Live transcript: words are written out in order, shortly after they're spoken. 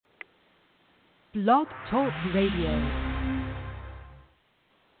Blog Talk Radio.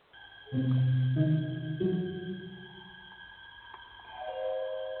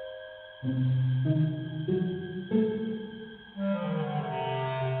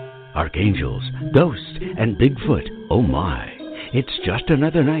 Archangels, ghosts, and Bigfoot, oh my. It's just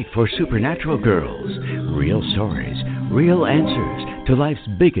another night for Supernatural Girls. Real stories, real answers to life's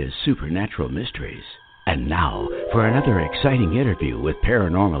biggest supernatural mysteries. And now for another exciting interview with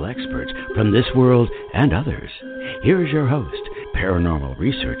paranormal experts from this world and others. Here's your host, paranormal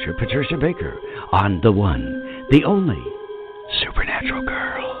researcher Patricia Baker, on the one, the only, Supernatural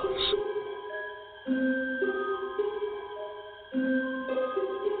Girls.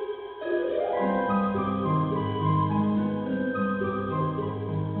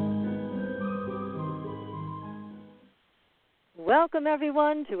 Welcome,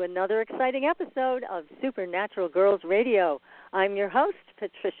 everyone, to another exciting episode of Supernatural Girls Radio. I'm your host,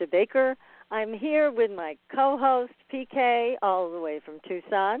 Patricia Baker. I'm here with my co-host, PK, all the way from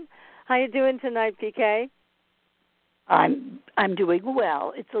Tucson. How you doing tonight, PK? I'm doing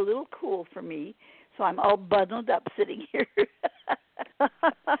well. It's a little cool for me, so I'm all bundled up sitting here.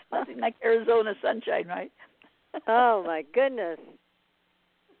 Nothing like Arizona sunshine, right? Oh, my goodness.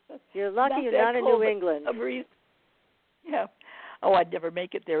 You're lucky you're not in New England. Yeah. Oh, I'd never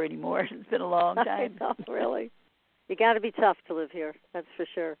make it there anymore. It's been a long time. I know, really. You got to be tough to live here. That's for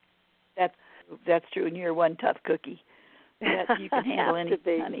sure. That's true, and you're one tough cookie. You can handle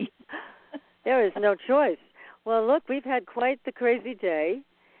anything, honey. There is no choice. Well, look, we've had quite the crazy day,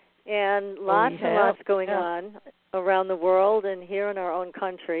 and lots and lots going on around the world and here in our own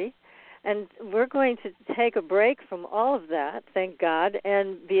country. And we're going to take a break from all of that, thank God,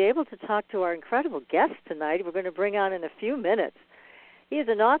 and be able to talk to our incredible guest tonight. We're going to bring on in a few minutes. He is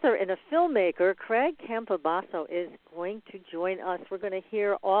an author and a filmmaker. Craig Campobasso is going to join us. We're going to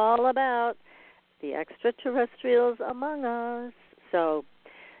hear all about the extraterrestrials among us. So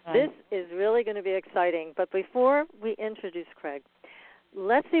this is really going to be exciting. But before we introduce Craig,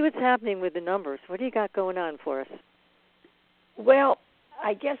 let's see what's happening with the numbers. What do you got going on for us? Well,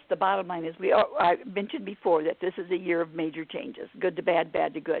 I guess the bottom line is I mentioned before that this is a year of major changes, good to bad,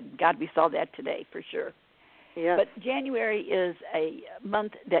 bad to good. God, we saw that today for sure. Yes. But January is a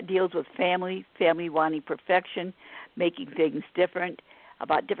month that deals with family wanting perfection, making things different,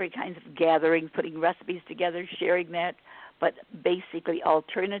 about different kinds of gatherings, putting recipes together, sharing that, but basically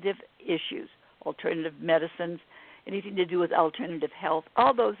alternative issues, alternative medicines, anything to do with alternative health.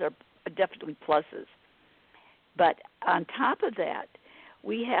 All those are definitely pluses. But on top of that,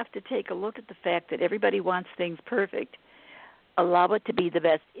 we have to take a look at the fact that everybody wants things perfect. Allow it to be the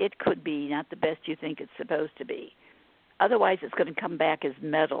best it could be, not the best you think it's supposed to be. Otherwise, it's going to come back as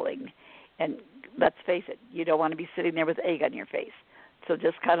meddling. And let's face it, you don't want to be sitting there with egg on your face. So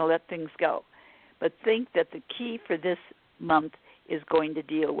just kind of let things go. But think that the key for this month is going to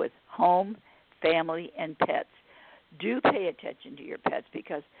deal with home, family, and pets. Do pay attention to your pets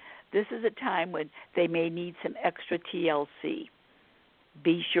because this is a time when they may need some extra TLC.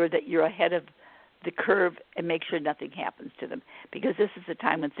 Be sure that you're ahead of the curve and make sure nothing happens to them because this is a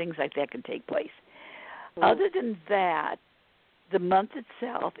time when things like that can take place. Other than that, the month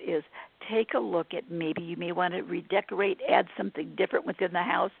itself is take a look at maybe you may want to redecorate, add something different within the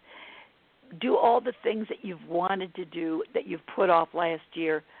house. Do all the things that you've wanted to do that you've put off last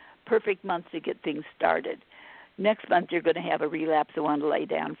year. Perfect month to get things started. Next month you're going to have a relapse and want to lay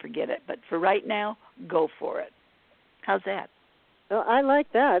down, forget it. But for right now, go for it. How's that? Well, I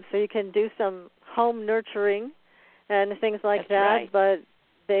like that. So you can do some home nurturing and things like that. Right. But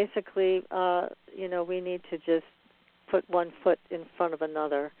basically, we need to just put one foot in front of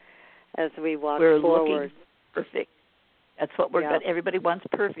another as we walk forward. We're looking perfect. That's what we're good. Everybody wants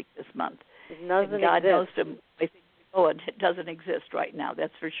perfect this month. And God knows them. I think it doesn't exist right now.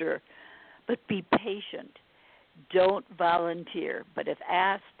 That's for sure. But be patient. Don't volunteer. But if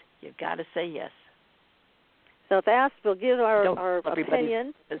asked, you've got to say yes. So if asked, we'll give our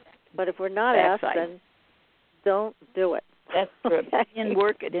opinion, but if we're not asked, then don't do it. That's for opinion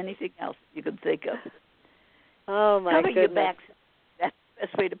work and anything else you can think of. Oh, my goodness. Cover your backside. That's the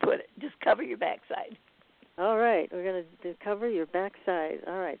best way to put it. Just cover your backside. All right. We're going to cover your backside.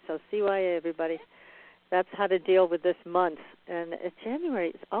 All right. So CYA, everybody. That's how to deal with this month. And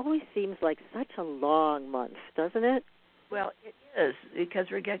January always seems like such a long month, doesn't it? Well, it is, because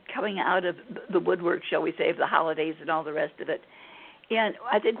we're coming out of the woodwork, shall we say, of the holidays and all the rest of it. And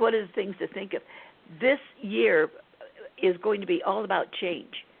I think one of the things to think of, this year is going to be all about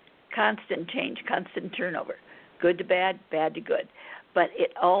change, constant turnover, good to bad, bad to good. But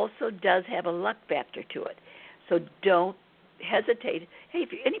it also does have a luck factor to it. So don't hesitate, hey,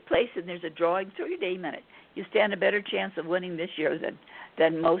 if you're any place and there's a drawing, throw your name in it. You stand a better chance of winning this year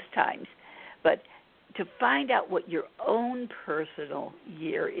than most times. But to find out what your own personal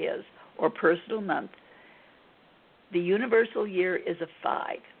year is or personal month, the universal year is a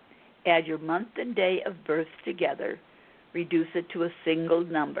 5. Add your month and day of birth together, reduce it to a single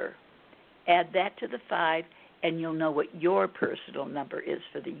number. Add that to the 5, and you'll know what your personal number is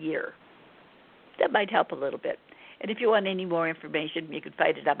for the year. That might help a little bit. And if you want any more information, you can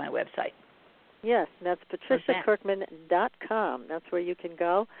find it on my website. Yes, that's patriciakirkman.com. That's where you can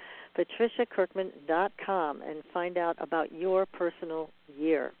go, patriciakirkman.com, and find out about your personal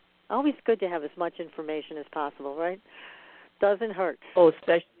year. Always good to have as much information as possible, right? Doesn't hurt. Oh,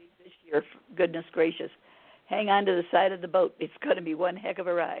 especially this year, goodness gracious. Hang on to the side of the boat. It's going to be one heck of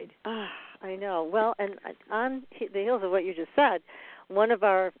a ride. I know. Well, and on the heels of what you just said, one of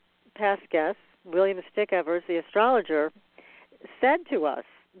our past guests, William Stickevers, the astrologer, said to us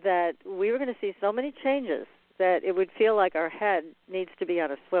that we were going to see so many changes that it would feel like our head needs to be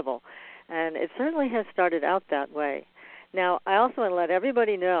on a swivel. And it certainly has started out that way. Now, I also want to let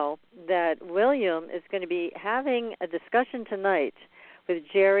everybody know that William is going to be having a discussion tonight with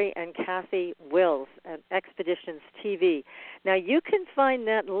Jerry and Kathy Wills at Expeditions TV. Now, you can find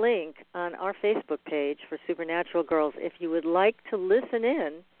that link on our Facebook page for Supernatural Girls if you would like to listen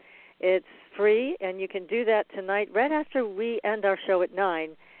in. It's free, and you can do that tonight right after we end our show at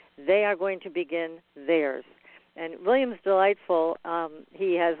 9. They are going to begin theirs. And William's delightful.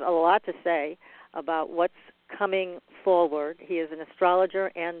 He has a lot to say about what's coming forward. He is an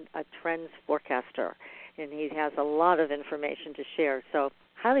astrologer and a trends forecaster, and he has a lot of information to share. So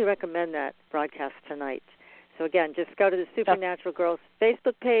highly recommend that broadcast tonight. So again, just go to the Supernatural Girls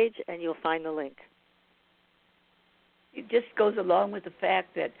Facebook page, and you'll find the link. It just goes along with the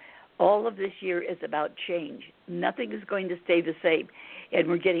fact that all of this year is about change. Nothing is going to stay the same, and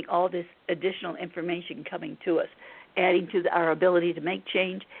we're getting all this additional information coming to us, adding to our ability to make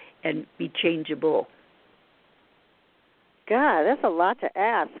change and be changeable. God, that's a lot to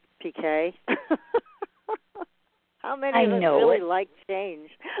ask, PK. How many of us really like change?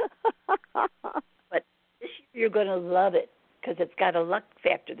 But this year you're going to love it because it's got a luck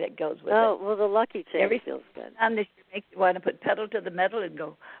factor that goes with it. Oh, well, the lucky change feels good. And this year makes you want to put pedal to the metal and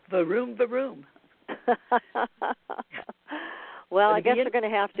go, varoom, varoom. Well, I guess we're going to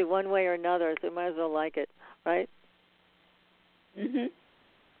have to one way or another, so we might as well like it, right?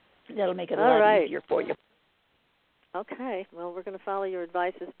 Mm-hmm. That'll make it a lot easier for you. Okay. Well, we're going to follow your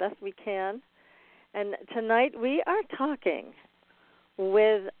advice as best we can. And tonight we are talking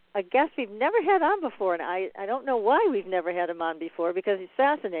with a guest we've never had on before, and I don't know why we've never had him on before because he's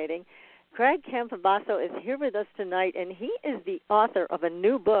fascinating. Craig Campobasso is here with us tonight, and he is the author of a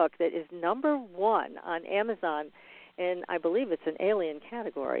new book that is #1 on Amazon, and I believe it's an alien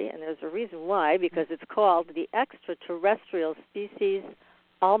category, and there's a reason why, because it's called the Extraterrestrial Species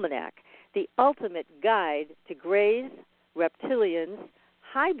Almanac, the ultimate guide to greys, reptilians,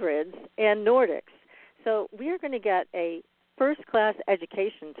 hybrids, and Nordics. So we are going to get a first-class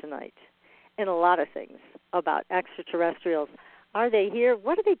education tonight in a lot of things about extraterrestrials. Are they here?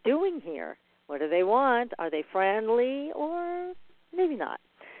 What are they doing here? What do they want? Are they friendly or maybe not?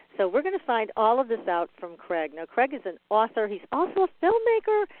 So we're going to find all of this out from Craig. Now, Craig is an author. He's also a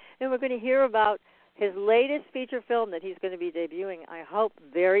filmmaker, and we're going to hear about his latest feature film that he's going to be debuting, I hope,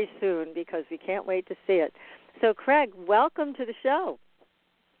 very soon because we can't wait to see it. So, Craig, welcome to the show.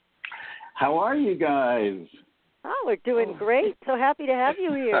 How are you guys? Oh, we're doing great. So happy to have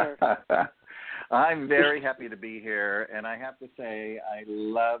you here. I'm very happy to be here, and I have to say I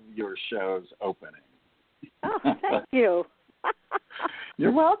love your show's opening. Oh, thank you.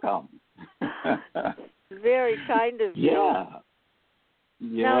 You're welcome. Very kind of you. Yeah.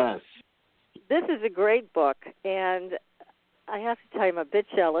 Yes. Now, this is a great book, and I have to tell you I'm a bit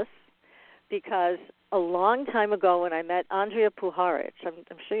jealous because a long time ago when I met Andrija Puharic,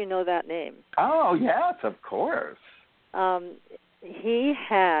 I'm sure you know that name. Oh, yes, of course. He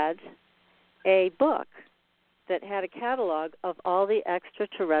had a book that had a catalog of all the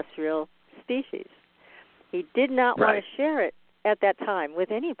extraterrestrial species. He did not want to share it at that time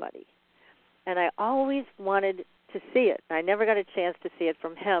with anybody, and I always wanted to see it. I never got a chance to see it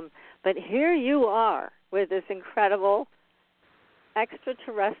from him, but here you are with this incredible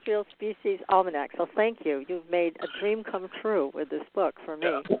Extraterrestrial Species Almanac. So thank you. You've made a dream come true with this book for me.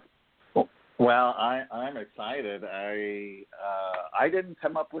 Well, I'm excited. I didn't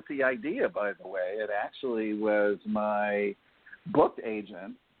come up with the idea, by the way. It actually was my book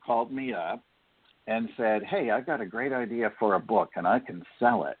agent called me up and said, hey, I've got a great idea for a book, and I can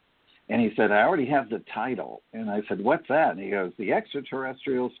sell it. And he said, I already have the title. And I said, what's that? And he goes, the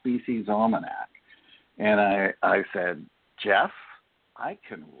Extraterrestrial Species Almanac. And I said, Jeff, I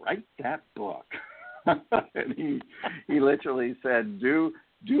can write that book. And he literally said, do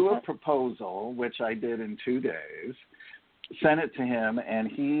a proposal, which I did in 2 days, sent it to him, and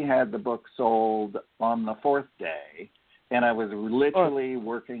he had the book sold on the 4th day. And I was literally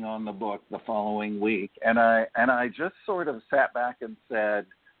working on the book the following week. And I just sort of sat back and said,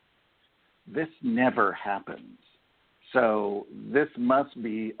 this never happens. So this must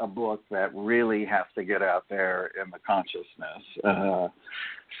be a book that really has to get out there in the consciousness.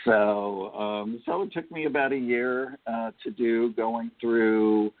 So it took me about a year to do, going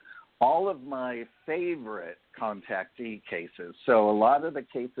through all of my favorite contactee cases. So a lot of the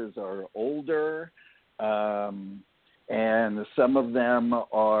cases are older, and some of them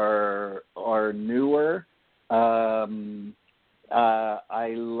are newer.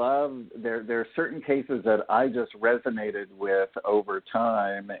 I love there are certain cases that I just resonated with over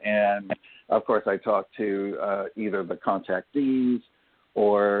time, and of course I talked to either the contactees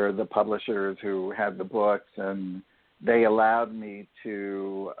or the publishers who had the books, and they allowed me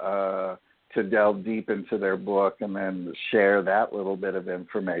to delve deep into their book and then share that little bit of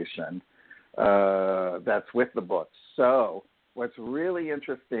information that's with the book. So what's really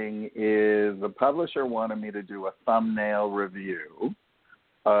interesting is the publisher wanted me to do a thumbnail review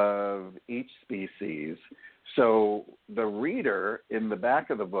of each species. So the reader in the back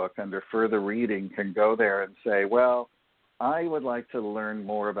of the book under further reading can go there and say, well, I would like to learn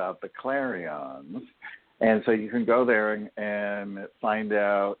more about the clarions. And so you can go there and find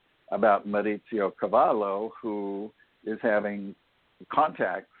out about Maurizio Cavallo, who is having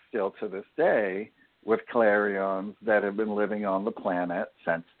contact still to this day with clarions that have been living on the planet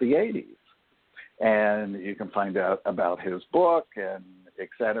since the 80s. And you can find out about his book and et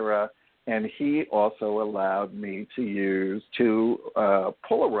cetera. And he also allowed me to use 2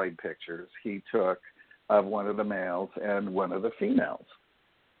 Polaroid pictures he took of one of the males and one of the females.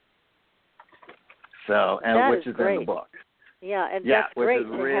 So, and which is great. in the book. Yeah, and yeah, that's great which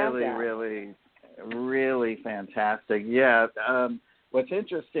is to really, have that. really, really fantastic. Yeah. What's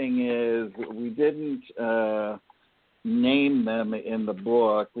interesting is we didn't name them in the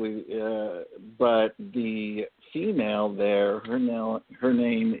book, but the female there, her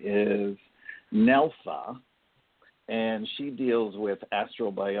name is Nelfa, and she deals with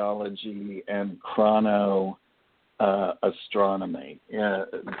astrobiology and astronomy,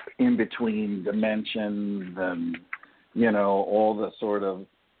 in between dimensions and, all the sort of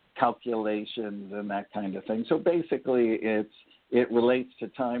calculations and that kind of thing. So basically it relates to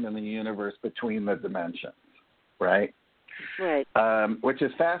time in the universe between the dimensions, right? Right. Which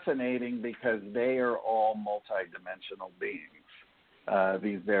is fascinating because they are all multidimensional beings,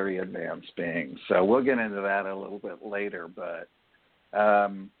 these very advanced beings. So we'll get into that a little bit later, but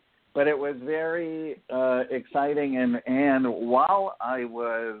it was very exciting. And while I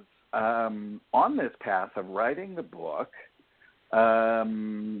was on this path of writing the book, I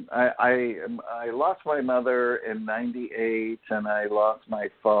lost my mother in '98, and I lost my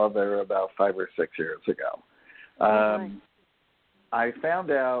father about 5 or 6 years ago. I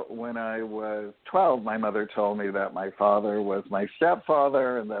found out when I was 12, my mother told me that my father was my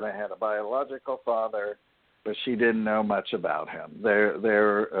stepfather and that I had a biological father, but she didn't know much about him.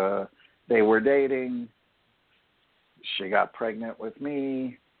 They were dating. She got pregnant with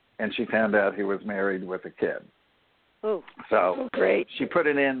me, and she found out he was married with a kid. Oh, so great! She put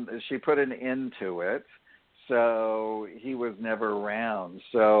an end to it. So he was never around.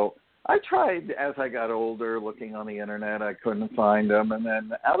 So I tried as I got older, looking on the internet. I couldn't find him, and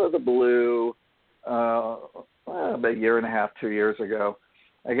then out of the blue, about a year and a half, 2 years ago,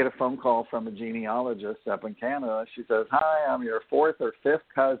 I get a phone call from a genealogist up in Canada. She says, "Hi, I'm your 4th or 5th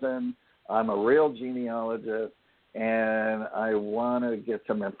cousin. I'm a real genealogist, and I want to get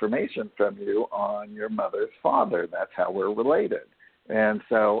some information from you on your mother's father. That's how we're related." And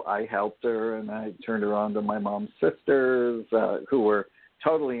so I helped her, and I turned her on to my mom's sisters, who were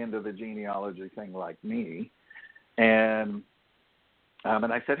totally into the genealogy thing like me. And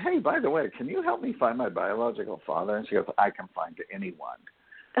I said, "Hey, by the way, can you help me find my biological father?" And she goes, "I can find anyone."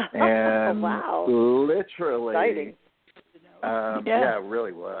 And wow. Literally, exciting. Yeah, it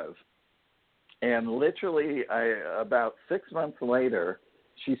really was. And literally, about 6 months later,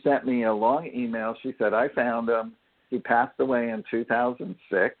 she sent me a long email. She said, "I found him. He passed away in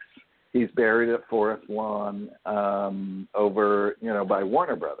 2006. He's buried at Forest Lawn over, by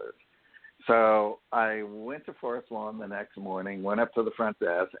Warner Brothers." So I went to Forest Lawn the next morning, went up to the front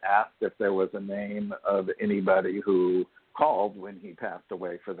desk, asked if there was a name of anybody who called when he passed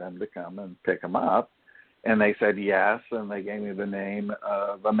away for them to come and pick him up. And they said yes, and they gave me the name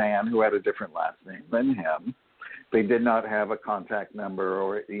of a man who had a different last name than him. They did not have a contact number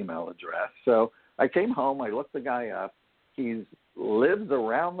or email address. So I came home, I looked the guy up. He lives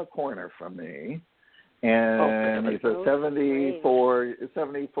around the corner from me, and he's a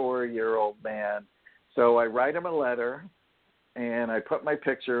 74-year-old man. So I write him a letter, and I put my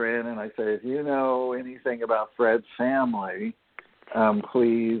picture in, and I say, if you know anything about Fred's family,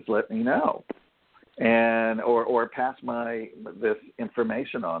 please let me know, and or pass this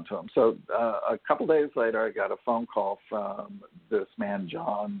information on to him. So a couple days later, I got a phone call from this man,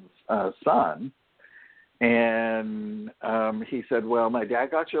 John's son, and he said, well, my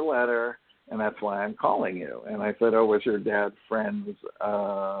dad got your letter, and that's why I'm calling you. And I said, oh, was your dad friends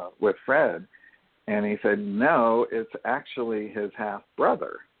with Fred? And he said, no, it's actually his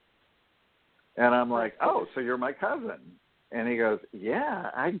half-brother. And I'm like, oh, so you're my cousin. And he goes,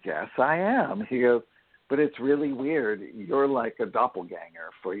 yeah, I guess I am. He goes, but it's really weird. You're like a doppelganger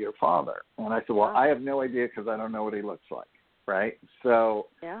for your father. And I said, well, I have no idea because I don't know what he looks like, right? So,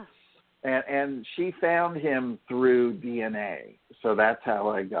 yeah. And she found him through DNA. So that's how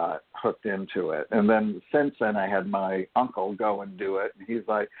I got hooked into it. And then since then, I had my uncle go and do it. And he's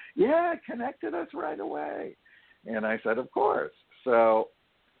like, yeah, it connected us right away. And I said, of course. So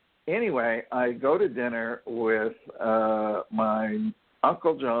anyway, I go to dinner with my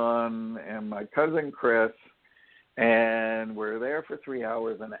Uncle John and my cousin Chris, and we're there for 3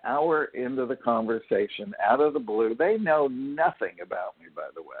 hours. An hour into the conversation, out of the blue, they know nothing about me, by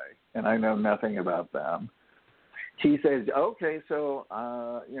the way, and I know nothing about them. He says, okay, so,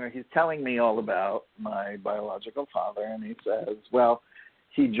 he's telling me all about my biological father, and he says, well,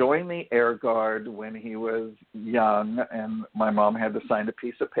 he joined the Air Guard when he was young, and my mom had to sign a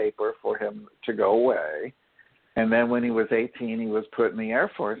piece of paper for him to go away. And then when he was 18, he was put in the Air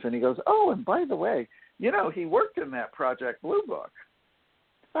Force, and he goes, oh, and by the way, he worked in that Project Blue Book.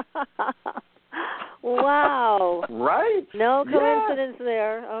 Wow. Right? No coincidence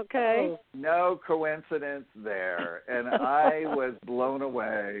there. Okay. No coincidence there. And I was blown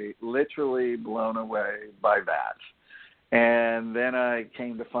away, literally blown away by that. And then I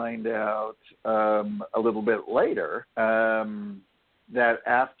came to find out a little bit later that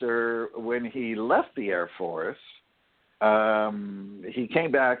after when he left the Air Force, he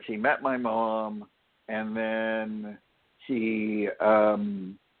came back, he met my mom, and then he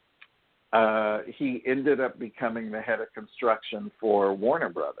ended up becoming the head of construction for Warner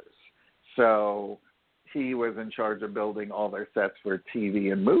Brothers. So he was in charge of building all their sets for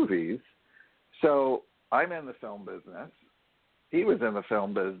TV and movies. So I'm in the film business. He was in the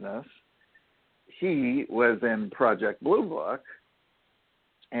film business. He was in Project Blue Book,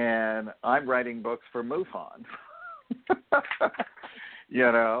 and I'm writing books for MUFON.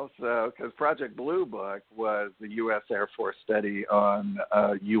 So because Project Blue Book was the U.S. Air Force study on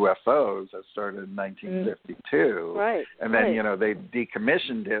UFOs that started in 1952. Right. And then, they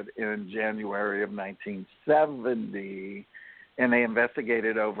decommissioned it in January of 1970, and they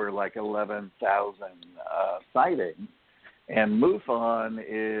investigated over like 11,000 sightings. And MUFON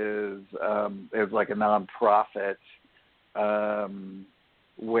is like a nonprofit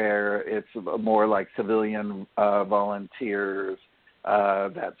where it's more like civilian volunteers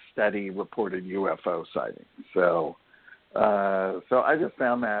that study reported UFO sightings. So I just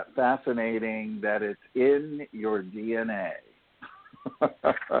found that fascinating that it's in your DNA.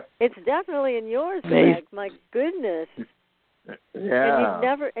 It's definitely in yours, Meg. My goodness. Yeah.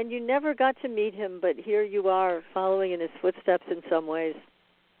 And you never got to meet him, but here you are following in his footsteps in some ways.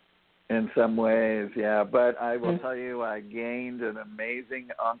 In some ways, yeah. But I will tell you, I gained an amazing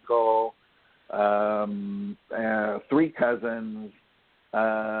uncle, 3 cousins,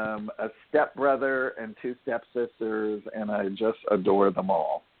 a stepbrother, and 2 stepsisters, and I just adore them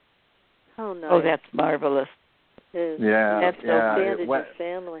all. Oh, nice. Oh, that's marvelous. Yeah. That's so expanded your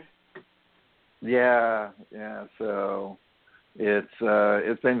family. Yeah. So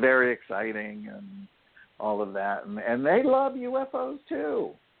it's been very exciting and all of that, and they love UFOs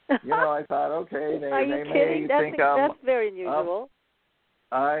too. I thought, okay, they kidding? may think that's very unusual.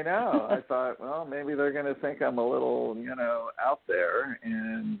 I know. I thought, well, maybe they're going to think I'm a little, out there,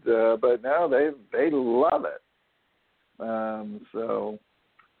 and but no, they love it. So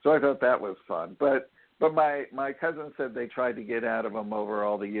I thought that was fun. But my cousin said they tried to get out of him over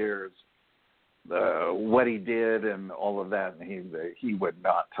all the years what he did and all of that, and he would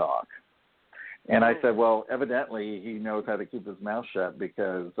not talk. And I said, well, evidently he knows how to keep his mouth shut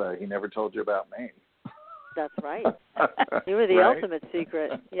because he never told you about me. That's right. You were the ultimate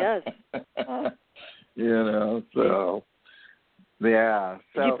secret. Yes. So Yeah.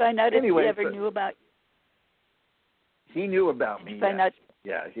 So, did you find out anyway, if he ever knew about? He knew about me. Did you find out?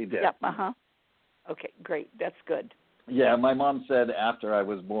 Yeah, he did. Yep. Okay, great. That's good. Yeah, my mom said after I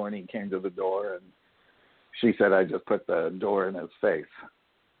was born, he came to the door, and she said I just put the door in his face.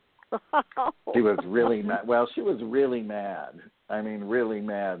 She was really mad. Well, she was really mad. I mean, really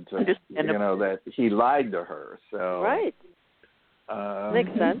mad to, that he lied to her. So right.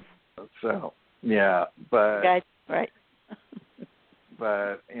 Makes sense. So yeah, but right.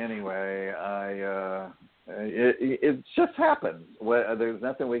 But anyway, it just happens. There's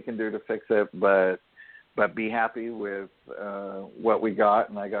nothing we can do to fix it, but be happy with what we got,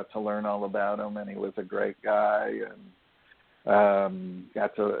 and I got to learn all about him, and he was a great guy, and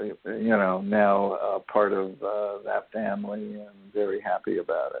got to, now part of that family, and very happy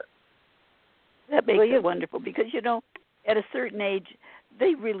about it. That makes it wonderful because, at a certain age,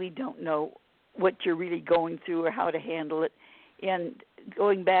 they really don't know what you're really going through or how to handle it. And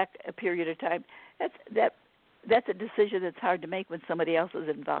going back a period of time, that's a decision that's hard to make when somebody else is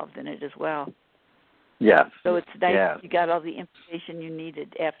involved in it as well. Yes. So it's nice you got all the information you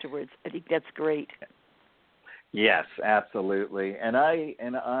needed afterwards. I think that's great. Yes, absolutely. And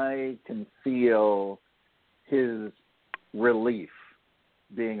I can feel his relief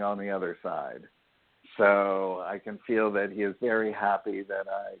being on the other side. So I can feel that he is very happy that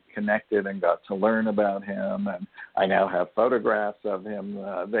I connected and got to learn about him. And I now have photographs of him.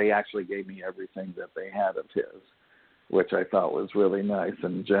 They actually gave me everything that they had of his, which I thought was really nice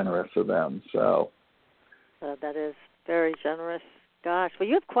and generous of them. So that is very generous. Gosh, well,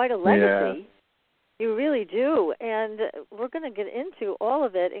 you have quite a legacy. Yeah. You really do. And we're going to get into all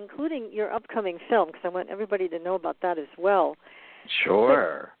of it, including your upcoming film, because I want everybody to know about that as well.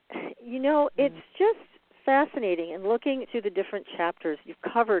 Sure. But, it's just fascinating. And looking through the different chapters, you've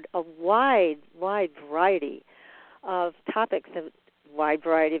covered a wide variety of topics and wide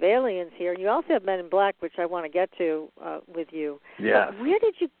variety of aliens here. And you also have Men in Black, which I want to get to with you. Yeah. But where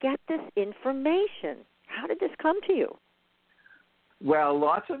did you get this information? How did this come to you? Well,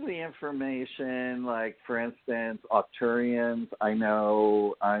 lots of the information, like, for instance, Octurians. I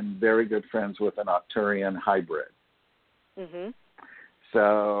know I'm very good friends with an Octurian hybrid. Mm-hmm.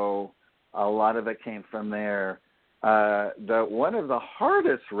 So a lot of it came from there. One of the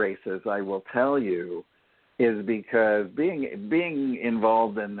hardest races, I will tell you, is because being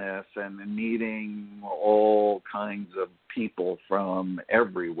involved in this and meeting all kinds of people from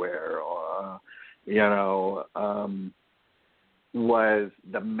everywhere, was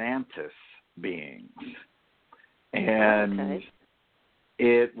the mantis beings. And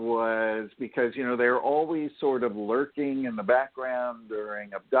it was because, they're always sort of lurking in the background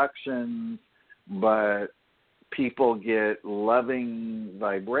during abductions, but people get loving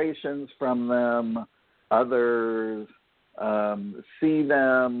vibrations from them. Others see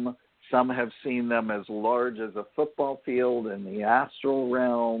them. Some have seen them as large as a football field in the astral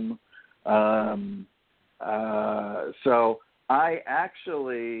realm. So I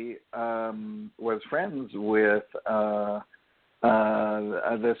actually was friends with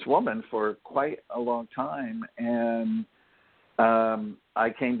this woman for quite a long time, and I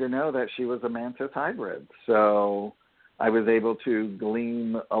came to know that she was a mantis hybrid. So I was able to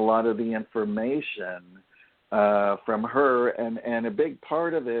glean a lot of the information from her, and a big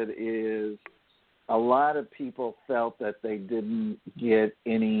part of it is a lot of people felt that they didn't get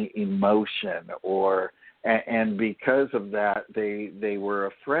any emotion, and because of that, they were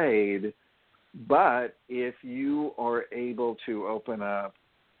afraid. But if you are able to open up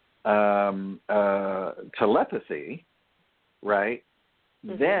telepathy, right,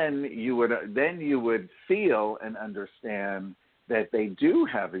 then you would feel and understand that they do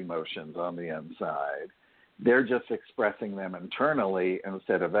have emotions on the inside. They're just expressing them internally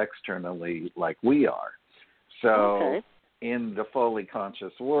instead of externally like we are. So in the fully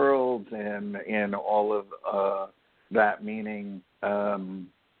conscious world and in all of that, meaning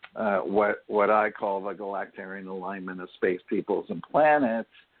what I call the galactarian alignment of space peoples and planets,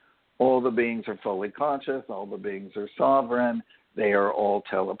 all the beings are fully conscious, all the beings are sovereign, they are all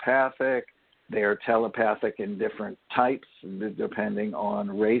telepathic. They are telepathic in different types depending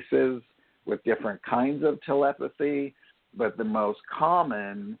on races with different kinds of telepathy, but the most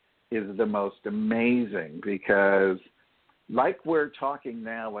common is the most amazing because, like we're talking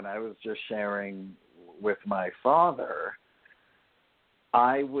now, when I was just sharing with my father,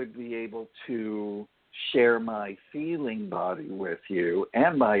 I would be able to share my feeling body with you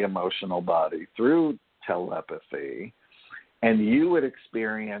and my emotional body through telepathy, and you would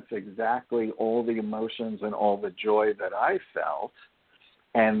experience exactly all the emotions and all the joy that I felt,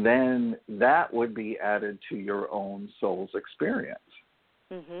 And then that would be added to your own soul's experience.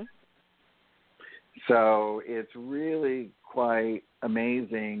 Mm-hmm. So it's really quite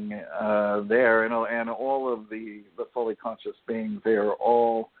amazing there. And all of the fully conscious beings, they are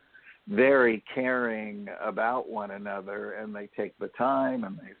all very caring about one another, and they take the time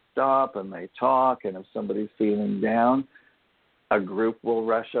and they stop and they talk. And if somebody's feeling down, a group will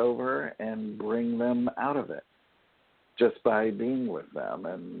rush over and bring them out of it just by being with them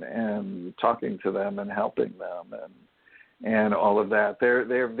and talking to them and helping them and all of that.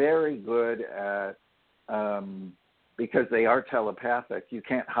 They're very good at, because they are telepathic, you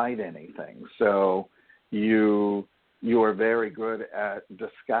can't hide anything. So you are very good at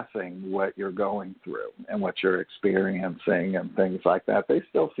discussing what you're going through and what you're experiencing and things like that. They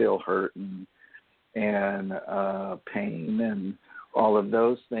still feel hurt and pain and all of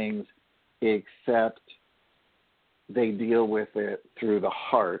those things, except they deal with it through the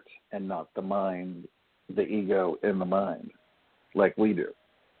heart and not the mind, the ego in the mind, like we do.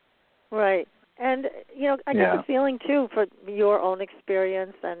 Right. And, I get the feeling, too, for your own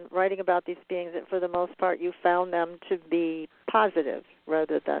experience and writing about these beings, that for the most part you found them to be positive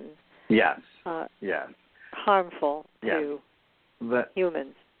rather than harmful to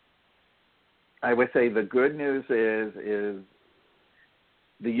humans. I would say the good news is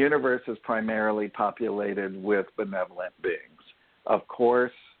the universe is primarily populated with benevolent beings. Of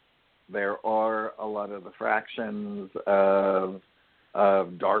course, there are a lot of the fractions of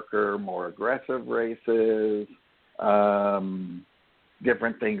darker, more aggressive races,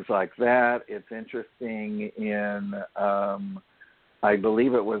 different things like that. It's interesting in, I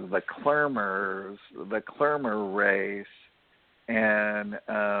believe it was the Clermer race, and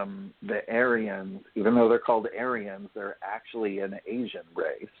the Aryans, even though they're called Aryans, they're actually an Asian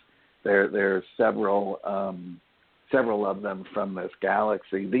race. There's several of them from this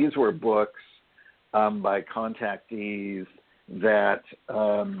galaxy. These were books by contactees that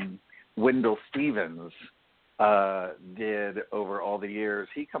Wendell Stevens did over all the years.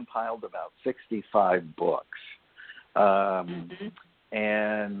 He compiled about 65 books.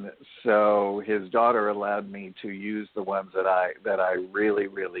 And so his daughter allowed me to use the ones that I really,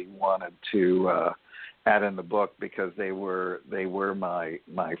 really wanted to add in the book because they were my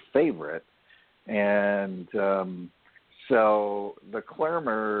favorite. And so the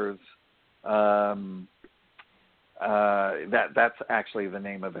Clermers, that's actually the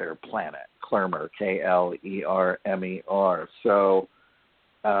name of their planet, Clermer, Klermer. So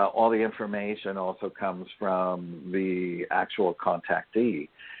all the information also comes from the actual contactee.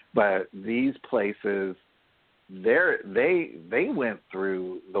 But these places, they went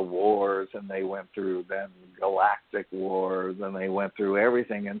through the wars, and they went through then galactic wars, and they went through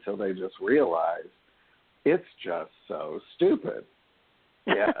everything until they just realized it's just so stupid.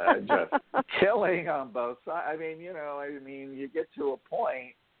 Yeah, just killing on both sides. I mean, you get to a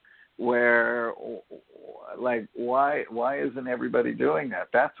point where, like, why isn't everybody doing that?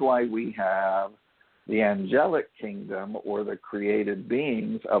 That's why we have the angelic kingdom, or the created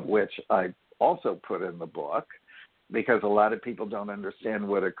beings, of which I also put in the book, because a lot of people don't understand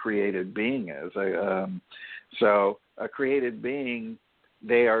what a created being is. So a created being,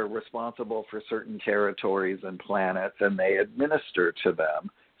 they are responsible for certain territories and planets, and they administer to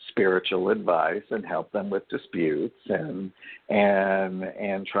them spiritual advice and help them with disputes and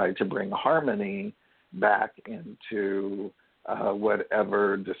try to bring harmony back into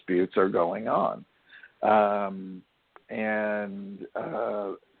whatever disputes are going on.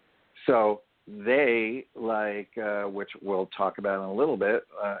 So they, which we'll talk about in a little bit,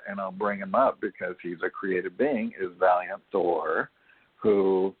 and I'll bring him up because he's a creative being, is Valiant Thor,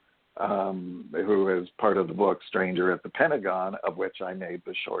 who is part of the book Stranger at the Pentagon, of which I made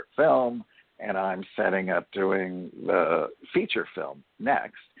the short film, and I'm setting up doing the feature film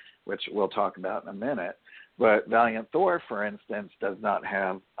next, which we'll talk about in a minute. But Valiant Thor, for instance, does not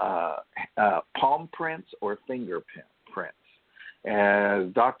have palm prints or fingerprints.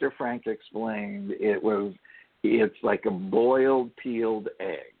 As Dr. Frank explained, it's like a boiled, peeled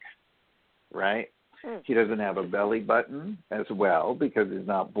egg, right? He doesn't have a belly button as well because he's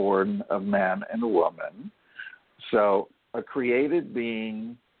not born of man and a woman. So a created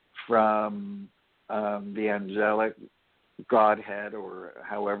being from the angelic Godhead, or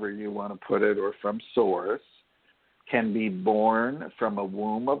however you want to put it, or from Source, can be born from a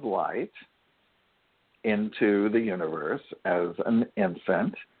womb of light into the universe as an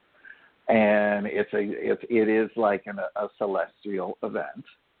infant, and it is like a celestial event,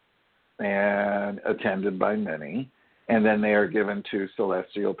 and attended by many, and then they are given to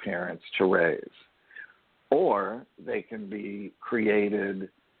celestial parents to raise. or they can be created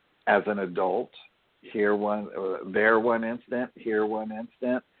as an adult, here one, there one instant, here one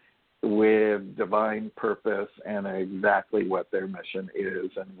instant, with divine purpose and exactly what their mission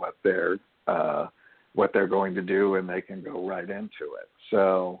is and what they're going to do, and they can go right into it.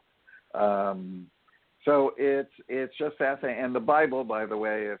 So it's just fascinating. And the Bible, by the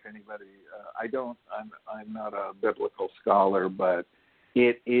way, if anybody, I'm not a biblical scholar, but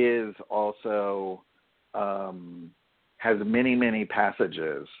it is also has many, many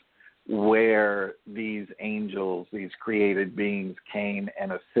passages where these angels, these created beings, came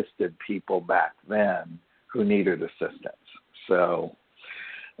and assisted people back then who needed assistance. So,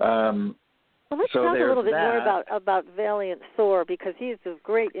 well, let's talk a little bit more about Valiant Thor, because he's of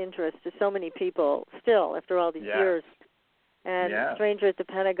great interest to so many people still after all these years. And Stranger at the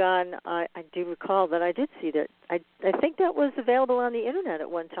Pentagon, I do recall that I did see that. I think that was available on the Internet at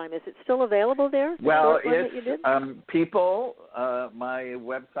one time. Is it still available there? Well, it's people. My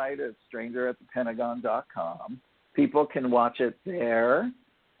website is strangeratthepentagon.com. People can watch it there,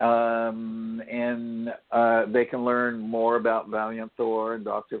 and they can learn more about Valiant Thor and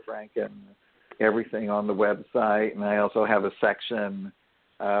Dr. Frank and everything on the website. And I also have a section.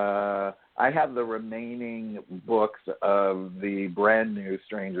 I have the remaining books of the brand new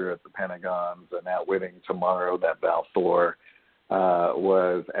Stranger at the Pentagon's and Outwitting Tomorrow that Val Thor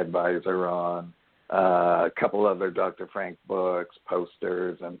was advisor on. A couple other Dr. Frank books,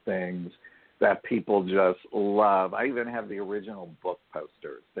 posters, and things that people just love. I even have the original book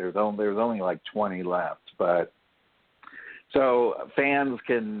posters. There's only like 20 left, but so fans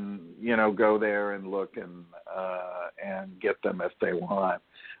can go there and look and get them if they want.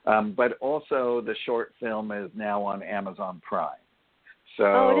 But also the short film is now on Amazon Prime.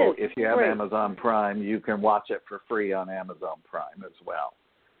 So if you have Amazon Prime, you can watch it for free on Amazon Prime as well.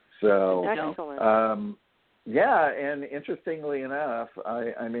 So excellent. And interestingly enough,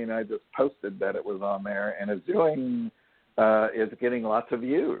 I just posted that it was on there, and it's getting lots of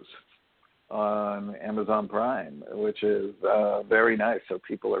views on Amazon Prime, which is very nice. So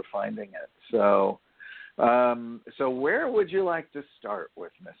people are finding it. So where would you like to start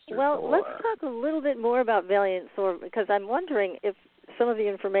with, Mr. Well, Thor? let's talk a little bit more about Valiant Thor, because I'm wondering if some of the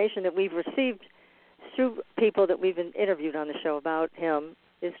information that we've received through people that we've interviewed on the show about him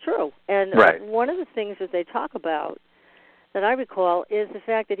is true. And one of the things that they talk about that I recall is the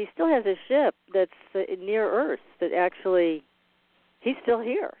fact that he still has a ship that's near Earth that actually he's still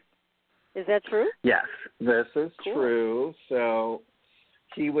here. Is that true? Yes, this is true. So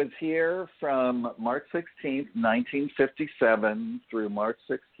he was here from March 16th, 1957 through March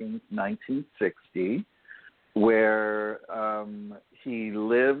 16th, 1960, where he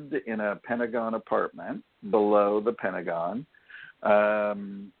lived in a Pentagon apartment below the Pentagon.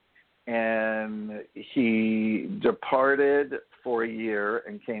 And he departed for a year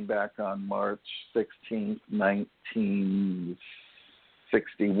and came back on March 16th,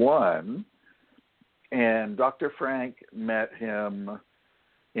 1961. And Dr. Frank met him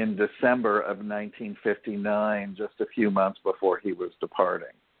in December of 1959, just a few months before he was departing.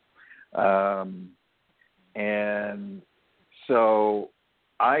 And so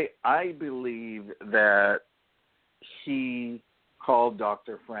I believe that he called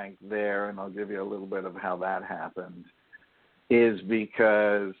Dr. Frank there, and I'll give you a little bit of how that happened, is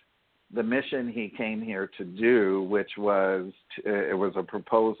because the mission he came here to do, which was it was a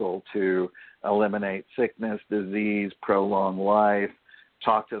proposal to eliminate sickness, disease, prolong life,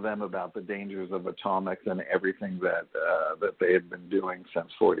 talk to them about the dangers of atomics and everything that they had been doing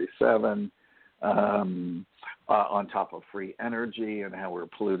since 1947, on top of free energy and how we're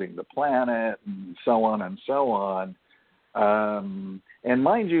polluting the planet and so on and so on. And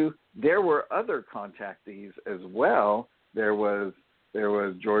mind you, there were other contactees as well. There was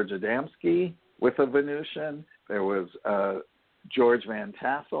George Adamski with a Venusian. There was George Van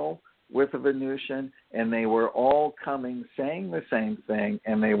Tassel with a Venusian, and they were all coming saying the same thing,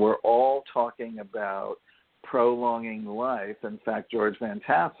 and they were all talking about prolonging life. In fact, George Van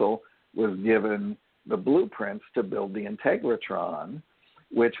Tassel was given the blueprints to build the Integratron,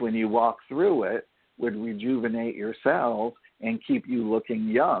 which when you walk through it would rejuvenate your cells and keep you looking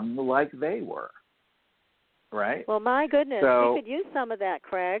young like they were. Right? Well, my goodness, we could use some of that,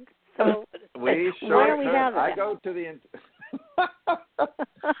 Craig. So we why don't we have it? I go to the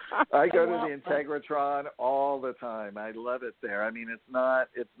Integratron all the time. I love it there. I mean,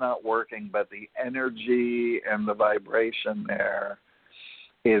 it's not working, but the energy and the vibration there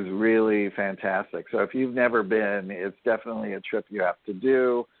is really fantastic. So if you've never been, it's definitely a trip you have to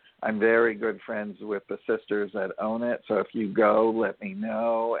do. I'm very good friends with the sisters that own it. So if you go, let me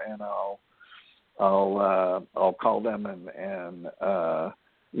know, and I'll call them and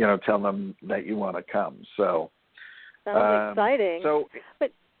tell them that you want to come. So sounds exciting. So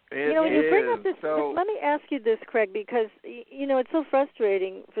but when you bring up this, let me ask you this, Craig, because it's so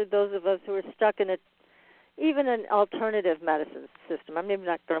frustrating for those of us who are stuck in even an alternative medicine system. I'm even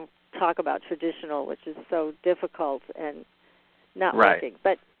not going to talk about traditional, which is so difficult and not working.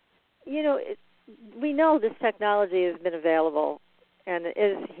 But we know this technology has been available and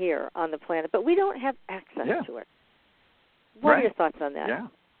is here on the planet, but we don't have access to it. What are your thoughts on that? Yeah.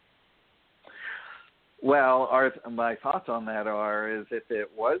 Well, my thoughts on that is if it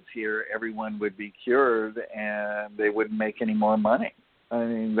was here, everyone would be cured and they wouldn't make any more money. I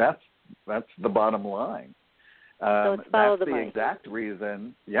mean, that's the bottom line. So it's follow that's the money. Exact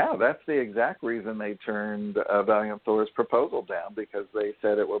reason. Yeah, that's the exact reason they turned Valiant Thor's proposal down, because they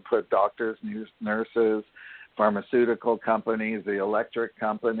said it would put doctors, nurses, pharmaceutical companies, the electric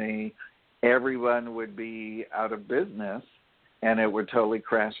company, everyone would be out of business, and it would totally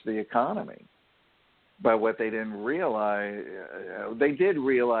crash the economy. But what they didn't realize, they did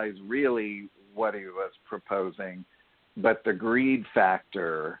realize really what he was proposing, but the greed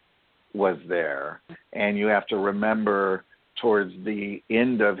factor was there. And you have to remember, towards the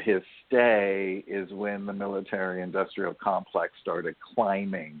end of his stay is when the military-industrial complex started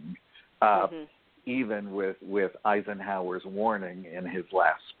climbing up, even with Eisenhower's warning in his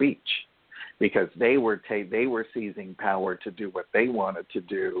last speech, because they were seizing power to do what they wanted to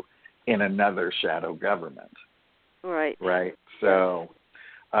do in another shadow government. Right. So,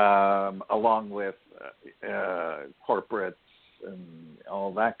 along with corporates and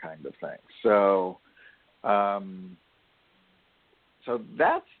all that kind of thing. So, so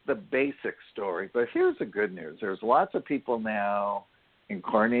that's the basic story. But here's the good news. There's lots of people now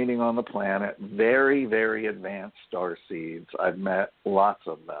incarnating on the planet, very, very advanced starseeds. I've met lots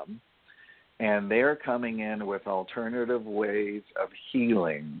of them. And they're coming in with alternative ways of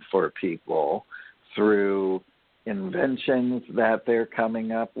healing for people through inventions that they're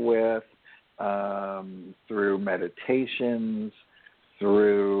coming up with, through meditations,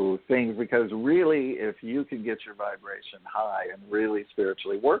 through things. Because really, if you can get your vibration high and really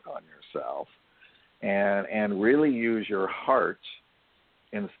spiritually work on yourself and really use your heart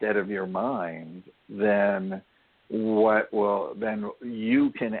instead of your mind, then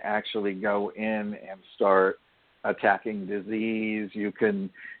you can actually go in and start attacking disease. You can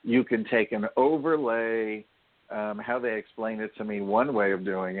take an overlay. How they explain it to me, one way of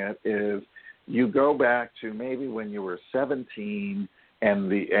doing it is you go back to maybe when you were 17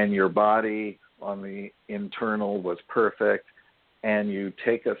 and your body on the internal was perfect, and you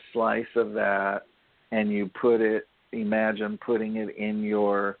take a slice of that and you imagine putting it in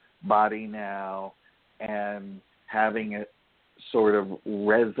your body now and having it sort of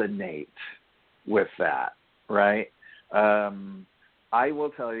resonate with that, right? I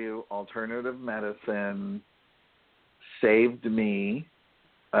will tell you, alternative medicine saved me.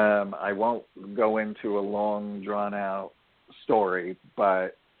 I won't go into a long, drawn-out story,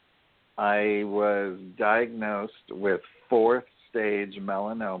 but I was diagnosed with 4th-stage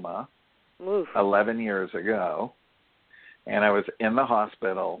melanoma 11 years ago, and I was in the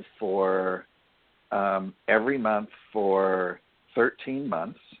hospital for every month for 13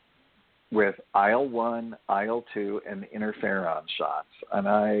 months with IL-1, IL-2, and interferon shots. And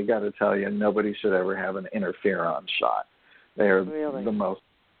I got to tell you, nobody should ever have an interferon shot. They're the most,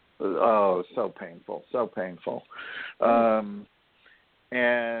 so painful.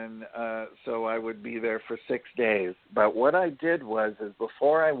 So I would be there for 6 days. But what I did is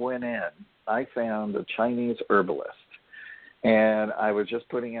before I went in, I found a Chinese herbalist. And I was just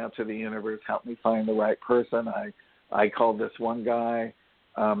putting out to the universe, help me find the right person. I called this one guy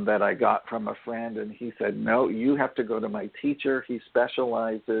that I got from a friend, and he said, no, you have to go to my teacher. He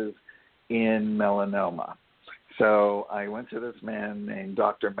specializes in melanoma. So I went to this man named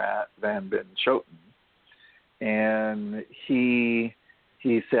Dr. Matt Van Ben Choten, and he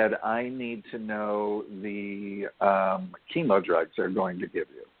said, I need to know the chemo drugs they're going to give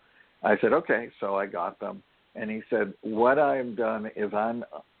you. I said, okay, so I got them. And he said, what I've done is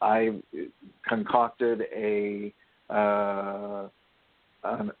I concocted an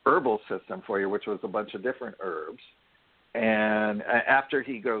herbal system for you, which was a bunch of different herbs. And after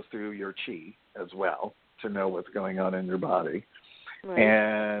he goes through your chi as well to know what's going on in your body. Right.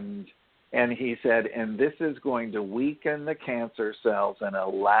 And he said, and this is going to weaken the cancer cells and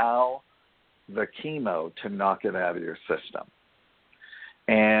allow the chemo to knock it out of your system.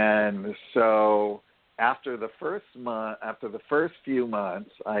 And so after the first few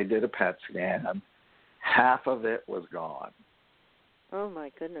months, I did a PET scan. Half of it was gone. Oh,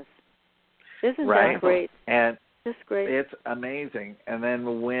 my goodness. Isn't right? that great? And that's great. It's amazing. And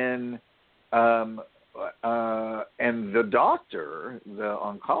then when and the doctor, the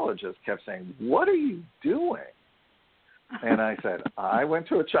oncologist, kept saying, "What are you doing?" And I said, "I went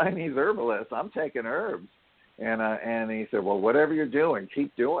to a Chinese herbalist. I'm taking herbs." And he said, "Well, whatever you're doing,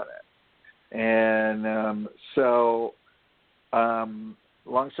 keep doing it." And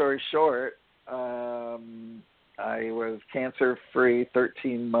long story short, I was cancer-free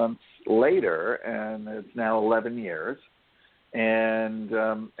 13 months later, and it's now 11 years. And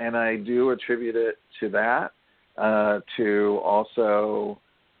I do attribute it to that, to also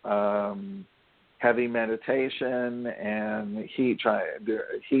heavy meditation and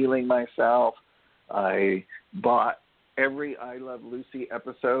healing myself. I bought every I Love Lucy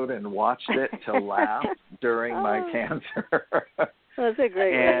episode and watched it to laugh during my cancer. That's a great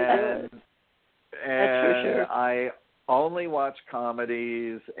way to do it. And That's for sure. I only watch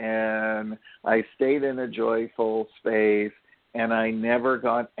comedies, and I stayed in a joyful space, and I never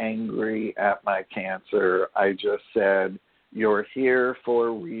got angry at my cancer. I just said, "You're here for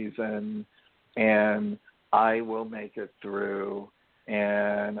a reason, and I will make it through."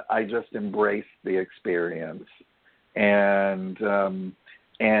 And I just embraced the experience. And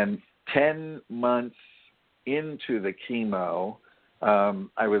 10 months into the chemo,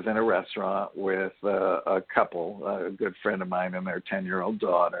 I was in a restaurant with a couple, a good friend of mine and their 10-year-old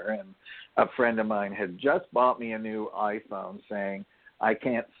daughter, and a friend of mine had just bought me a new iPhone saying, "I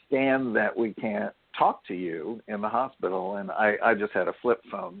can't stand that we can't talk to you in the hospital," and I just had a flip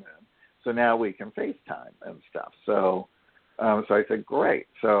phone then. So now we can FaceTime and stuff. So I said, "Great."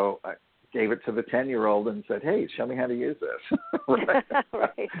 So I gave it to the 10-year-old and said, "Hey, show me how to use this." Right.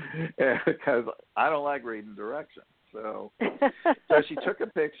 Because I don't like reading directions. So she took a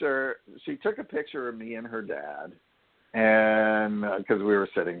picture. She took a picture of me and her dad, and because we were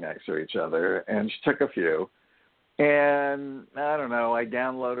sitting next to each other, and she took a few. And I don't know. I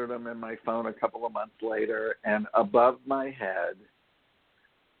downloaded them in my phone a couple of months later, and above my head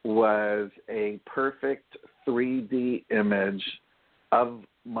was a perfect 3D image of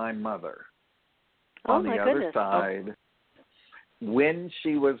my mother on the other side when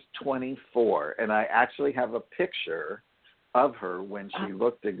she was 24. And I actually have a picture of her when she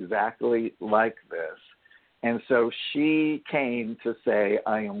looked exactly like this. And so she came to say,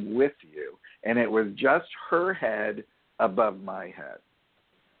 "I am with you." And it was just her head above my head.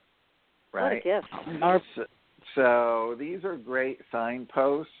 Right? What a gift. So these are great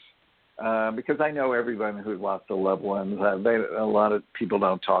signposts. Because I know everyone who lost a loved one, a lot of people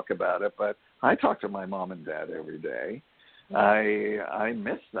don't talk about it, but I talk to my mom and dad every day. I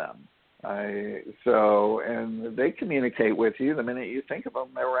miss them. And they communicate with you the minute you think of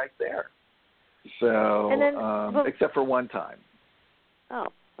them. They're right there. So, and then, except for one time. Oh,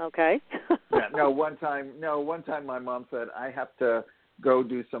 okay. One time my mom said, "I have to go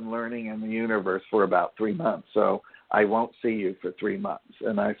do some learning in the universe for about 3 months. So I won't see you for 3 months."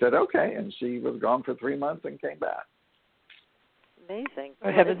 And I said, "Okay." And she was gone for 3 months and came back. Amazing.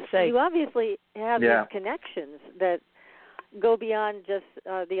 For heaven's sake. You obviously have these connections that go beyond just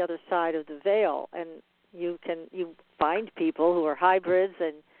the other side of the veil, and you find people who are hybrids,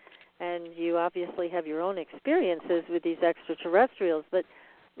 and you obviously have your own experiences with these extraterrestrials. But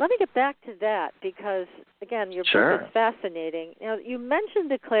let me get back to that because, again, your book is fascinating. Now, you mentioned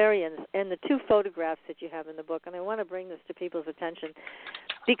the Clarions and the 2 photographs that you have in the book, and I want to bring this to people's attention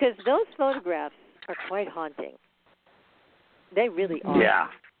because those photographs are quite haunting. They really are. Yeah.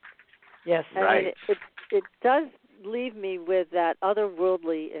 Yes. Right. It does leave me with that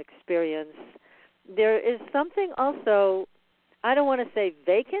otherworldly experience. There is something also, I don't want to say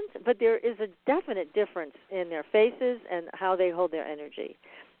vacant, but there is a definite difference in their faces and how they hold their energy.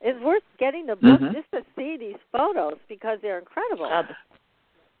 It's worth getting the book just to see these photos because they're incredible.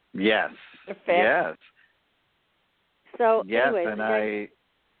 Yes. They're fast. Yes. So, yes, anyways, and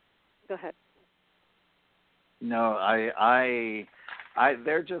go ahead. No,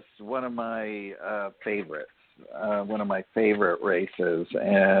 they're just one of my favorites. One of my favorite races,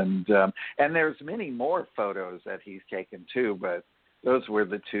 and there's many more photos that he's taken too, but those were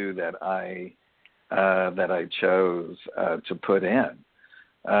the 2 that I chose to put in.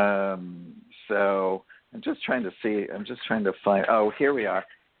 So I'm just trying to see. I'm just trying to find. Oh, here we are.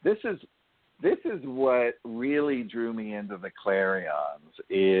 This is what really drew me into the Clarions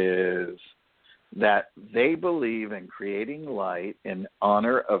is that they believe in creating light in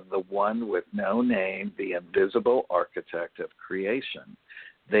honor of the one with no name, the invisible architect of creation.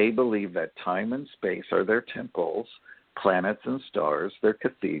 They believe that time and space are their temples, planets and stars their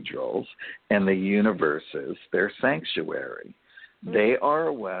cathedrals, and the universe is their sanctuary. They are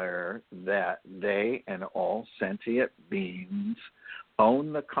aware that they and all sentient beings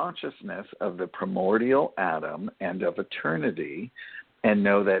own the consciousness of the primordial atom and of eternity, and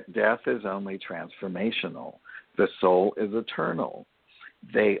know that death is only transformational. The soul is eternal.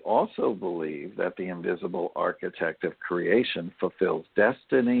 They also believe that the invisible architect of creation fulfills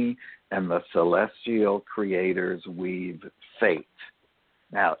destiny and the celestial creators weave fate.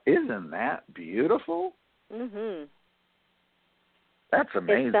 Now, isn't that beautiful? Mhm. That's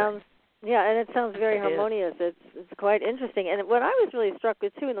amazing. And it sounds very harmonious. It's quite interesting. And what I was really struck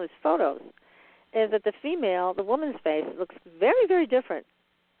with, too, in those photos is that the woman's face, looks very, very different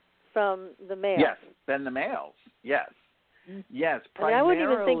from the male. Yes, than the males. Yes. Yes, primarily. I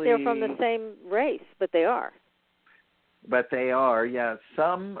wouldn't even think they're from the same race, but they are. But they are, yeah.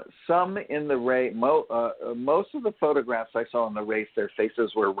 Some in the race, most of the photographs I saw in the race, their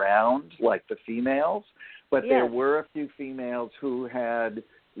faces were round, like the females. But there were a few females who had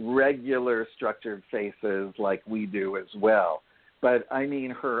regular structured faces like we do as well. But, I mean,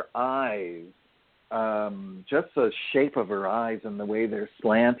 her eyes, just the shape of her eyes and the way they're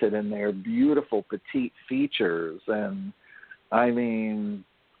slanted and their beautiful petite features. And, I mean,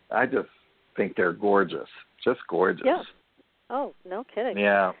 I just think they're gorgeous. Just gorgeous. Yeah. Oh, no kidding.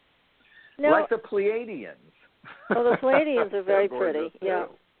 Yeah. Now, like the Pleiadians. Oh, the Pleiadians are very pretty. Too. Yeah.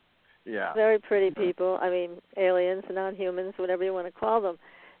 Yeah. Very pretty people. I mean, aliens, non-humans, whatever you want to call them.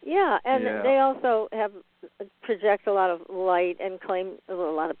 Yeah, and they also project a lot of light and a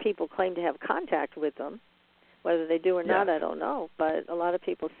lot of people claim to have contact with them. Whether they do or not, I don't know, but a lot of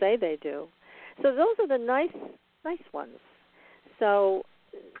people say they do. So those are the nice ones. So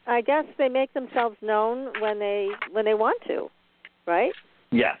I guess they make themselves known when they want to, right?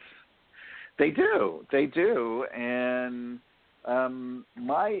 Yes, they do. They do, and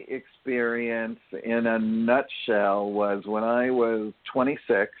my experience in a nutshell was when I was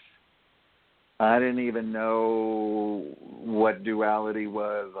 26, I didn't even know what duality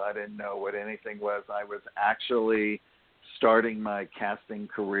was. I didn't know what anything was. I was actually starting my casting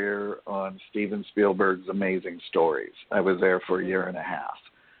career on Steven Spielberg's Amazing Stories. I was there for a year and a half.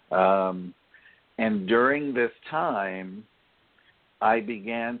 And during this time, I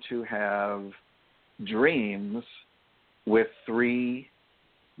began to have dreams with 3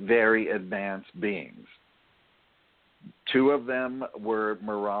 very advanced beings. 2 of them were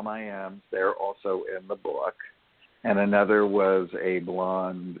Miramayams. They're also in the book. And another was a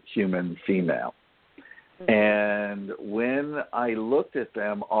blonde human female. And when I looked at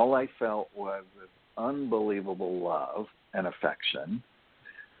them, all I felt was this unbelievable love and affection.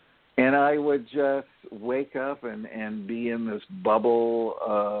 And I would just wake up and be in this bubble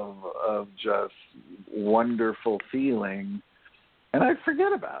of just wonderful feeling, and I'd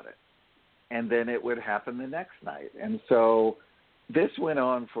forget about it. And then it would happen the next night. And so this went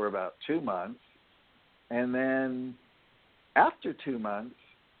on for about 2 months. And then after 2 months,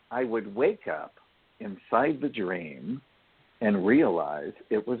 I would wake up inside the dream and realize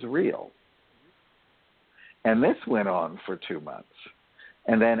it was real. And this went on for 2 months.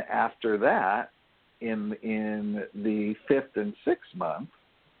 And then after that, in the 5th and 6th month,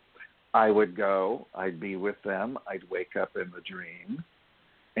 I'd be with them, I'd wake up in the dream,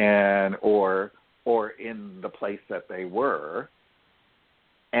 and or in the place that they were,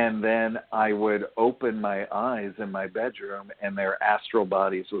 and then I would open my eyes in my bedroom, and their astral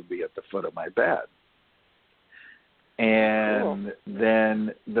bodies would be at the foot of my bed. And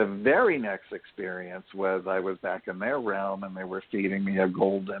then the very next experience was I was back in their realm, and they were feeding me a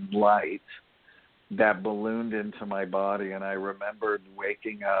golden light that ballooned into my body. And I remembered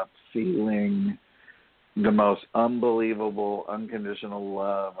waking up feeling the most unbelievable, unconditional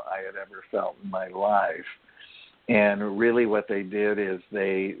love I had ever felt in my life. And really what they did is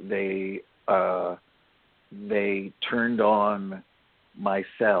they turned on my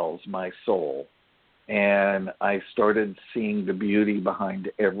cells, my soul. And I started seeing the beauty behind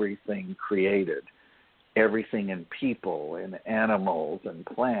everything created, everything in people and animals and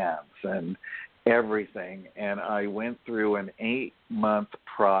plants and everything. And I went through an 8-month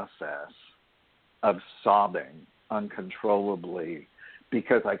process of sobbing uncontrollably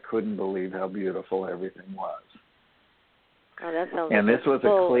because I couldn't believe how beautiful everything was. Oh, that sounds and like this was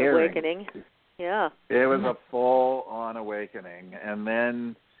a clearing. Awakening. Yeah. It was a full-on awakening. And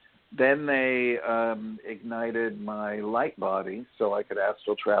then they ignited my light body so I could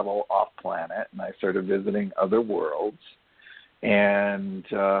astral travel off planet, and I started visiting other worlds. And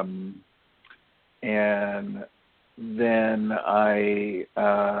then I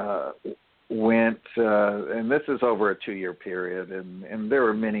went, and this is over a 2-year period, and there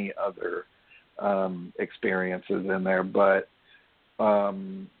were many other experiences in there, but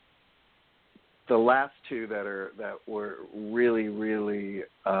the last two that were really, really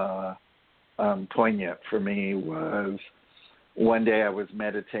poignant for me was one day I was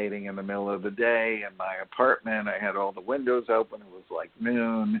meditating in the middle of the day in my apartment. I had all the windows open. It was like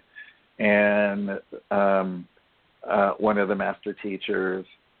noon. And one of the master teachers,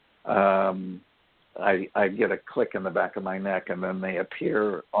 I get a click in the back of my neck, and then they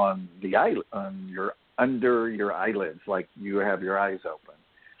appear on under your eyelids, like you have your eyes open.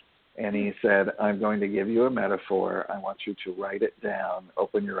 And he said, I'm going to give you a metaphor. I want you to write it down.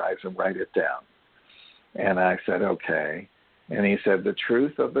 Open your eyes and write it down. And I said, okay. And he said, the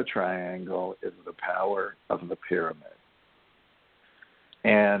truth of the triangle is the power of the pyramid.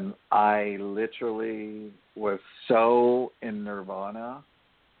 And I literally was so in nirvana,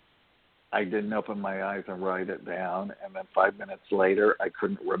 I didn't open my eyes and write it down. And then 5 minutes later, I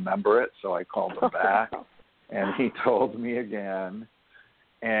couldn't remember it, so I called him back. And he told me again.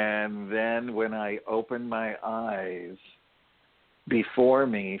 And then when I opened my eyes, before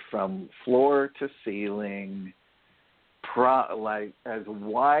me from floor to ceiling, like as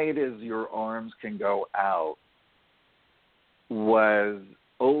wide as your arms can go out, was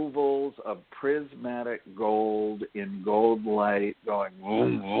ovals of prismatic gold in gold light going,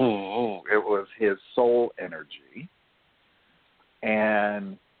 woo, woo, woo. It was his soul energy.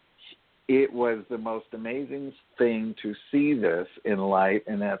 And it was the most amazing thing to see this in light.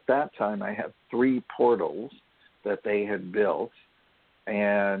 And at that time, I had 3 portals that they had built.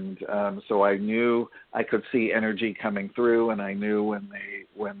 And so I knew I could see energy coming through, and I knew when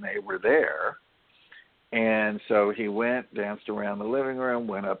they were there. And so he went, danced around the living room,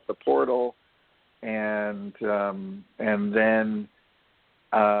 went up the portal, and then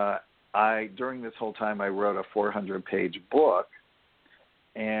during this whole time I wrote a 400-page book,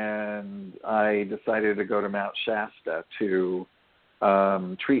 and I decided to go to Mount Shasta to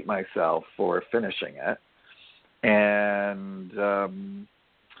treat myself for finishing it. And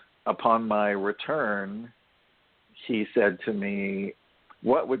upon my return, he said to me,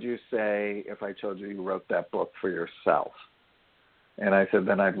 what would you say if I told you wrote that book for yourself? And I said,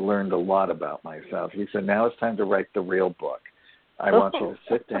 then I've learned a lot about myself. He said, now it's time to write the real book. I want you to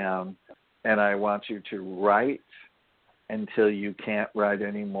sit down, and I want you to write until you can't write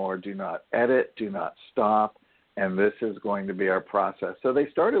anymore. Do not edit. Do not stop. And this is going to be our process. So they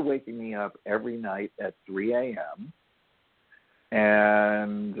started waking me up every night at 3 a.m.,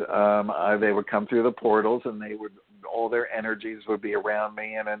 and they would come through the portals, and all their energies would be around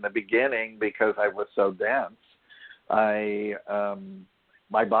me. And in the beginning, because I was so dense,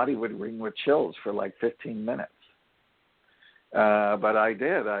 my body would ring with chills for like 15 minutes. But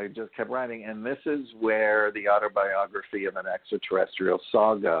I just kept writing. And this is where the autobiography of an extraterrestrial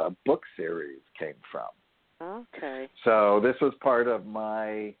saga book series came from. Okay. So this was part of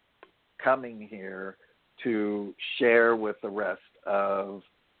my coming here to share with the rest of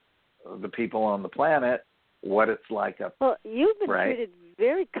the people on the planet what it's like up. Well, you've been right? treated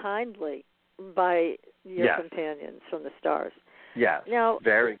very kindly by your yes. companions from the stars. Yes, now,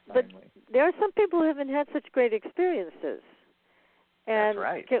 very kindly. But there are some people who haven't had such great experiences. And that's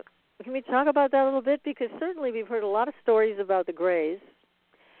right. Can we talk about that a little bit? Because certainly we've heard a lot of stories about the Greys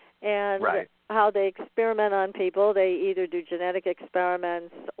and right. how they experiment on people. They either do genetic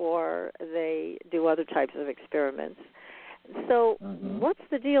experiments or they do other types of experiments. So what's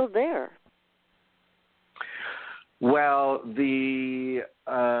the deal there? Well, there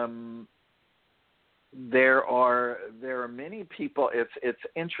are many people. It's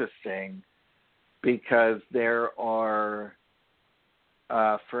interesting because there are,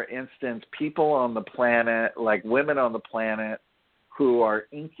 for instance, people on the planet, like women on the planet, who are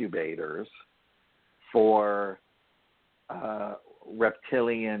incubators for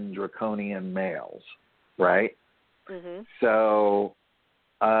reptilian draconian males, right? Mm-hmm. So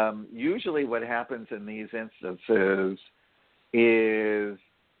usually what happens in these instances is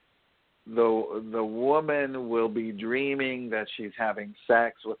the woman will be dreaming that she's having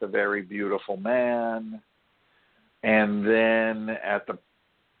sex with a very beautiful man, and then at the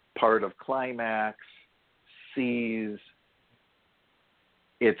part of climax sees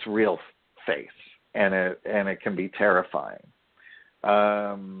its real face, and it can be terrifying.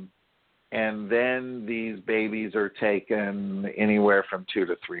 And then these babies are taken anywhere from 2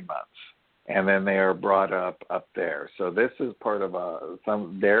 to 3 months, and then they are brought up there. So this is part of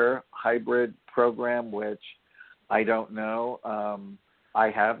their hybrid program, which I don't know. I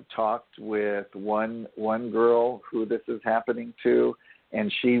have talked with one girl who this is happening to,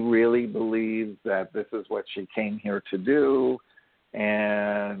 and she really believes that this is what she came here to do,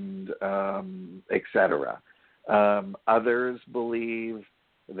 and et cetera. Others believe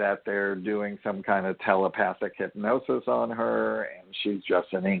that they're doing some kind of telepathic hypnosis on her, and she's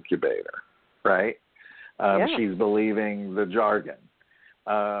just an incubator, right? She's believing the jargon.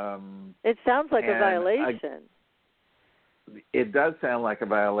 It sounds like a violation. It does sound like a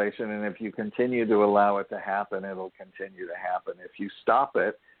violation, and if you continue to allow it to happen, it'll continue to happen. If you stop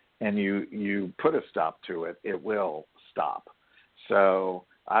it and you put a stop to it, it will stop. So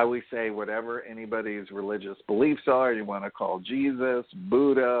I always say whatever anybody's religious beliefs are, you want to call Jesus,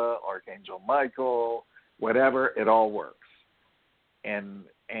 Buddha, Archangel Michael, whatever, it all works. And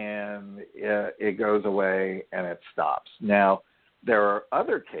it goes away and it stops. Now, there are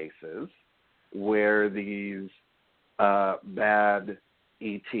other cases where these bad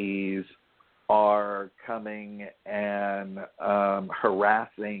ETs are coming and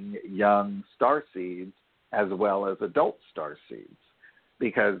harassing young starseeds as well as adult starseeds,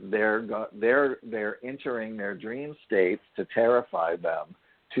 because they're entering their dream states to terrify them,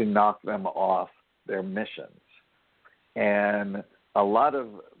 to knock them off their missions. And a lot of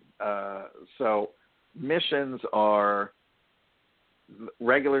so missions are,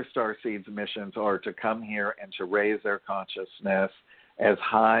 regular starseeds' missions are to come here and to raise their consciousness as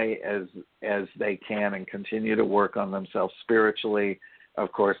high as they can and continue to work on themselves spiritually.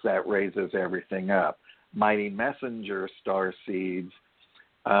 Of course, that raises everything up. Mighty messenger starseeds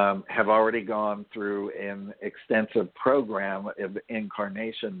have already gone through an extensive program of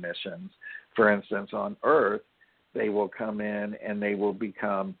incarnation missions. For instance, on Earth, they will come in and they will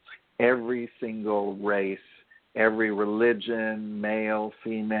become every single race, every religion, male,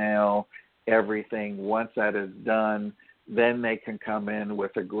 female, everything. Once that is done, then they can come in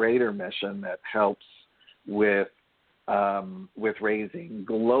with a greater mission that helps with raising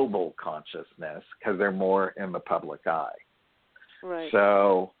global consciousness, because they're more in the public eye. Right.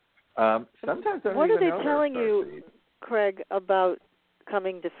 So sometimes what are they telling you, Craig, about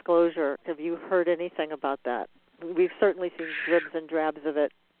coming disclosure? Have you heard anything about that? We've certainly seen dribs and drabs of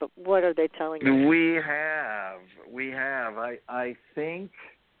it, but what are they telling you? We have. I think.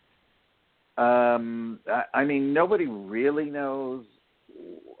 I mean, nobody really knows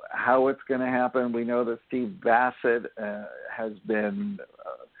how it's going to happen. We know that Steve Bassett has been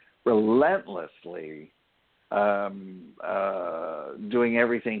relentlessly doing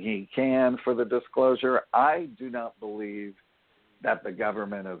everything he can for the disclosure. I do not believe that the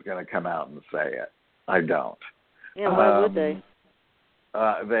government is going to come out and say it. I don't. Yeah, why would they?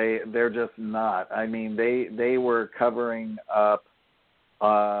 They're just not. I mean, they were covering up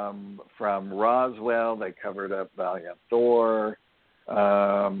from Roswell. They covered up Valiant Thor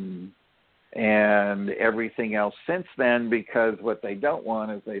and everything else since then, because what they don't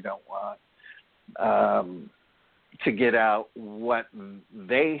want is they don't want to get out what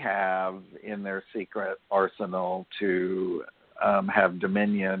they have in their secret arsenal to have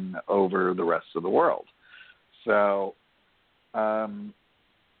dominion over the rest of the world. So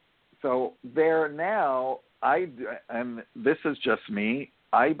there now, and this is just me,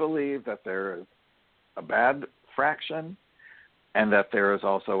 I believe that there is a bad fraction and that there is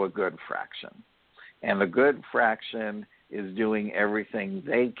also a good fraction. And the good fraction is doing everything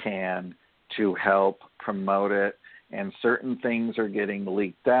they can to help promote it, and certain things are getting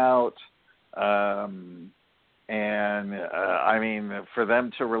leaked out. I mean, for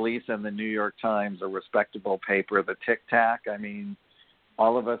them to release in the New York Times, a respectable paper, the Tic Tac, I mean,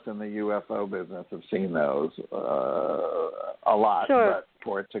 all of us in the UFO business have seen those a lot, sure. But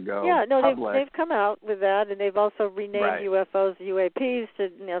for it to go public, they've come out with that, and they've also renamed UFOs UAPs to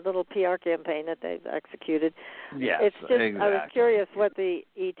a little PR campaign that they've executed. Yes, it's just, exactly. I was curious what the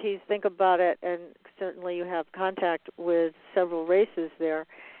ETs think about it, and certainly you have contact with several races there.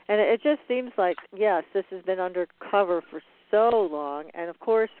 And it just seems like, yes, this has been undercover for so long, and of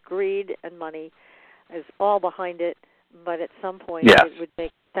course greed and money is all behind it, but at some point it would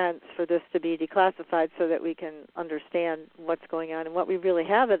make sense for this to be declassified so that we can understand what's going on and what we really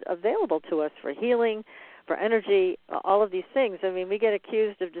have available to us for healing, for energy, all of these things. I mean, we get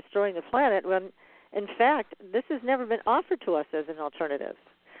accused of destroying the planet when, in fact, this has never been offered to us as an alternative.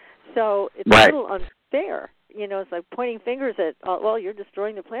 So it's a little unfair. You know, it's like pointing fingers at, well, you're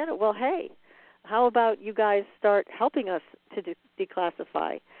destroying the planet. Well, hey, how about you guys start helping us to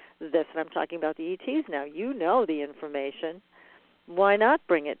declassify this? And I'm talking about the ETs now. You know the information. Why not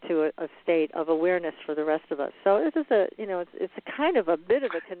bring it to a state of awareness for the rest of us? So this is it's a kind of a bit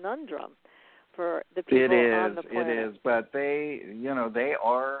of a conundrum for the people on the planet. It is, but they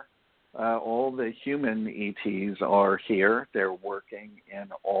are, all the human ETs are here. They're working in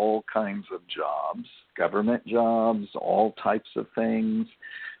all kinds of jobs, government jobs, all types of things.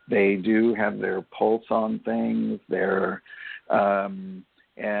 They do have their pulse on things.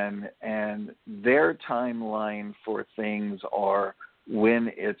 And their timeline for things are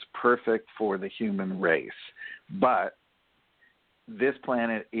when it's perfect for the human race. But this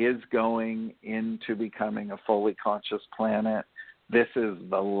planet is going into becoming a fully conscious planet. This is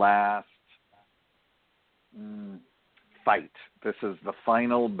the last fight. This is the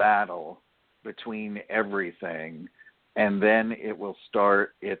final battle between everything, and then it will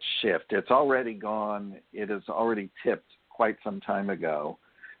start its shift. It's already gone. It has already tipped quite some time ago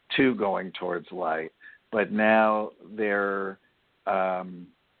to going towards light, but now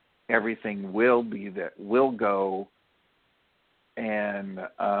everything will go. And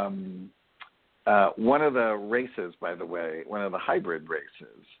one of the races, by the way, one of the hybrid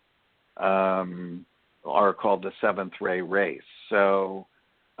races, are called the Seventh Ray race. So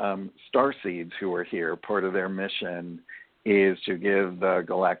starseeds who are here, part of their mission is to give the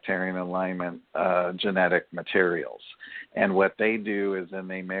Galactarian alignment genetic materials. And what they do is then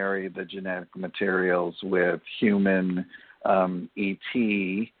they marry the genetic materials with human ET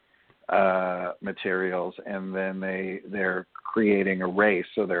materials, and then they're creating a race.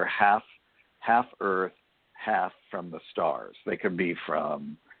 So they're half Earth, half from the stars. They could be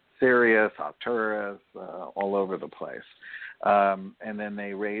from Sirius, Arcturus, all over the place. And then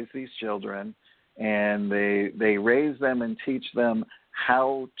they raise these children, and they raise them and teach them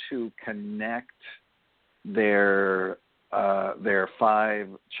how to connect their 5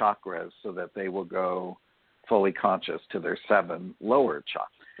 chakras so that they will go fully conscious to their 7 lower chakras.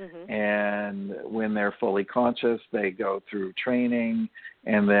 Mm-hmm. And when they're fully conscious, they go through training,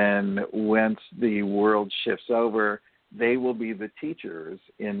 and then once the world shifts over, they will be the teachers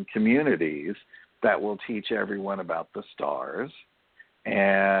in communities that will teach everyone about the stars.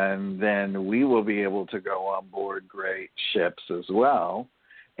 And then we will be able to go on board great ships as well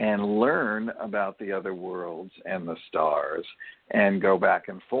and learn about the other worlds and the stars and go back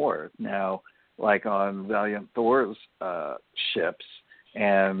and forth. Now, like on Valiant Thor's ships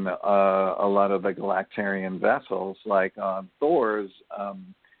and a lot of the Galactarian vessels, like on Thor's,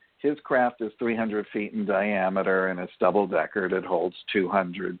 his craft is 300 feet in diameter, and it's double-deckered. It holds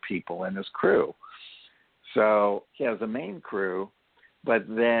 200 people in his crew. So he has a main crew, but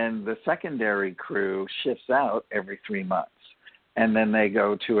then the secondary crew shifts out every 3 months. And then they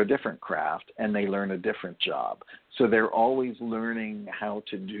go to a different craft, and they learn a different job. So they're always learning how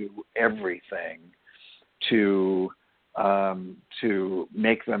to do everything to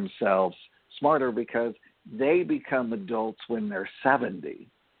make themselves smarter, because they become adults when they're 70,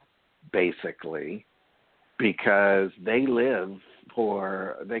 basically, because they could live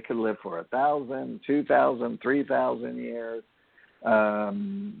for 1,000, 2,000, 3,000 years,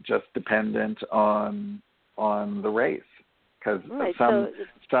 just dependent on the race. Because right,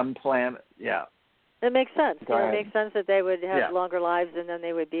 some planet, yeah. It makes sense. It makes sense that they would have longer lives, and then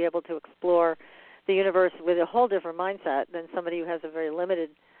they would be able to explore the universe with a whole different mindset than somebody who has a very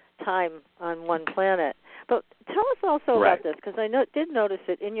limited time on one planet. But tell us also about this, because I did notice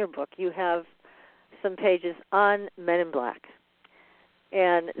that in your book you have some pages on Men in Black.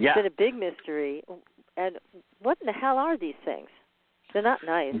 And it's been a big mystery. And what in the hell are these things? They're not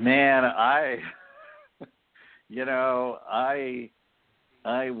nice. Man,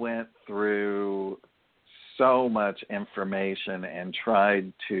 I went through so much information and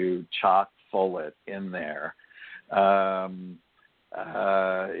tried to chock full it in there.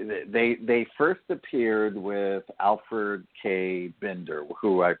 They first appeared with Alfred K. Binder,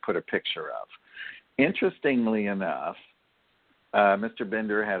 who I put a picture of. Interestingly enough, Mr.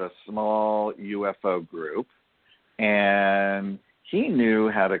 Binder had a small UFO group, and he knew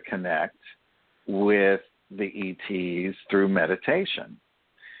how to connect with the ETs through meditation.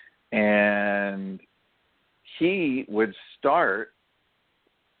 And he would start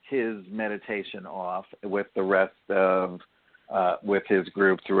his meditation off with the rest of, with his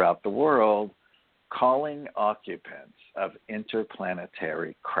group throughout the world, calling occupants of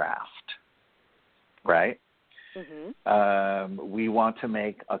interplanetary craft, right? Mm-hmm. We want to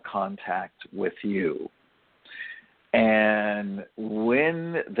make a contact with you. And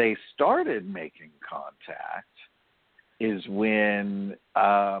when they started making contact is when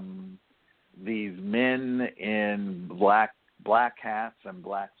these men in black hats and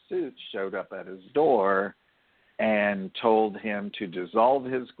black suits showed up at his door and told him to dissolve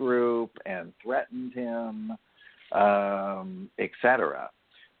his group and threatened him, etc.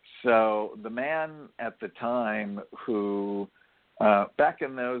 So the man at the time who back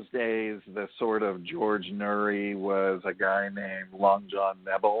in those days, the sort of George Nuri was a guy named Long John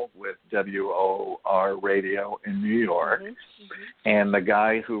Nebel with WOR Radio in New York. And the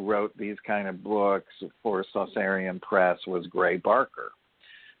guy who wrote these kind of books for Saucerian Press was Gray Barker.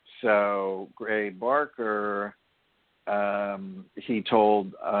 So Gray Barker, he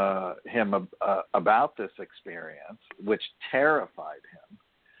told him about this experience, which terrified him.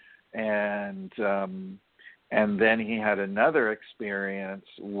 And then he had another experience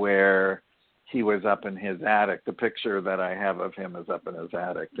where he was up in his attic. The picture that I have of him is up in his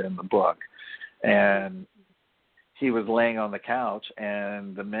attic in the book. And he was laying on the couch,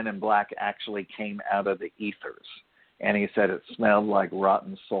 and the men in black actually came out of the ethers. And he said it smelled like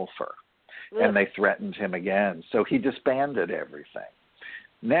rotten sulfur. And they threatened him again. So he disbanded everything.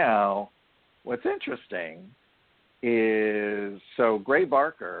 Now, what's interesting is, so Gray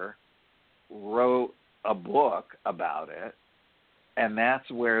Barker wrote a book about it, and that's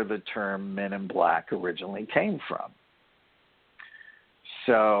where the term Men in Black originally came from.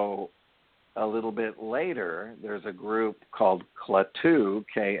 So a little bit later, there's a group called Klaatu,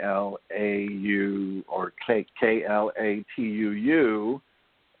 K-L-A-U, or K-L-A-T-U-U,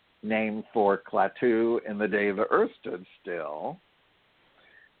 named for Klaatu in the Day the Earth Stood Still,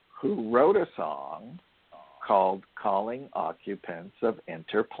 who wrote a song called Calling Occupants of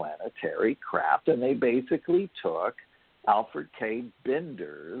Interplanetary Craft, and they basically took Alfred K.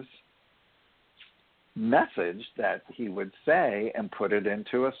 Binder's message that he would say and put it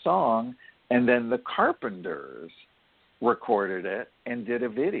into a song, and then the Carpenters recorded it and did a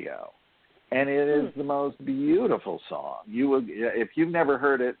video. And it is the most beautiful song. You will, if you've never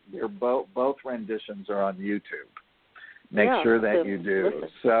heard it, they're both renditions are on YouTube. Make sure that you do. Listen.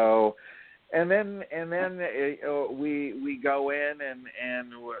 So, and then we go in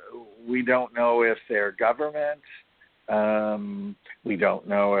and we don't know if they're government. We don't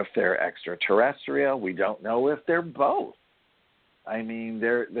know if they're extraterrestrial. We don't know if they're both. I mean,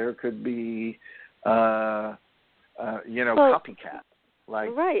 there could be, copycat.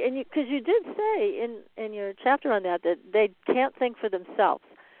 Like, right, and because you did say in your chapter on that they can't think for themselves,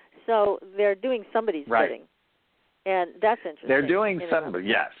 so they're doing somebody's bidding, and that's interesting. They're doing somebody.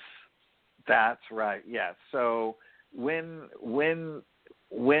 Yes, that's right. Yes. So when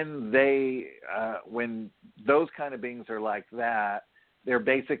those kind of beings are like that, they're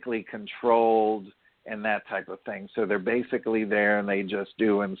basically controlled and that type of thing. So they're basically there and they just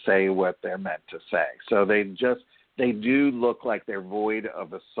do and say what they're meant to say. So they do look like they're void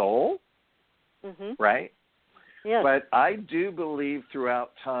of a soul, right? Yes. But I do believe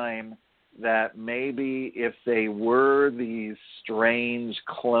throughout time that maybe if they were these strange,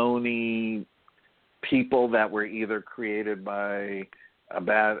 cloney people that were either created by a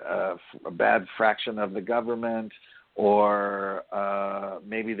bad fraction of the government, or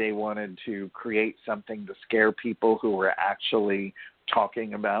maybe they wanted to create something to scare people who were actually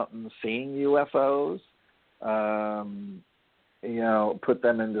talking about and seeing UFOs, put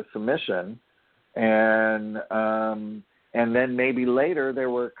them into submission. And then maybe later there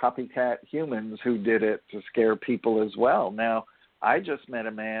were copycat humans who did it to scare people as well. Now, I just met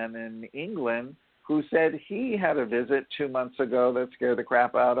a man in England who said he had a visit 2 months ago that scared the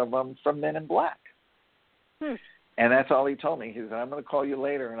crap out of him from Men in Black. And that's all he told me. He said, I'm going to call you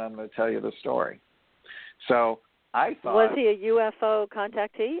later and I'm going to tell you the story. So I thought... Was he a UFO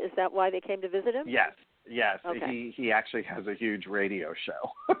contactee? Is that why they came to visit him? Yes. Okay. He actually has a huge radio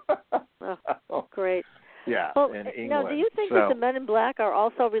show. Oh, great. Yeah, well, in England. Now, do you think that the Men in Black are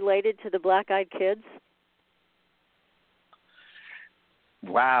also related to the black-eyed kids?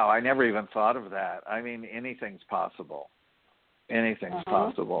 Wow, I never even thought of that. I mean, anything's possible. Anything's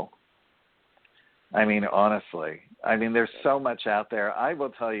possible. I mean, honestly. I mean, there's so much out there. I will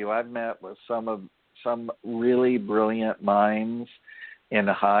tell you, I've met with some really brilliant minds in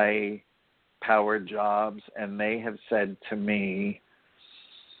high-powered jobs, and they have said to me,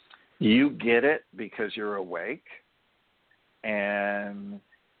 you get it because you're awake, and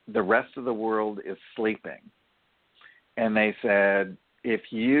the rest of the world is sleeping. And they said, if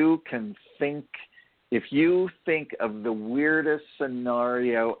you think of the weirdest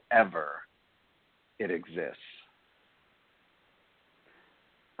scenario ever, it exists.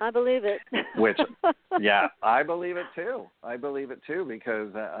 I believe it. Which, yeah, I believe it too.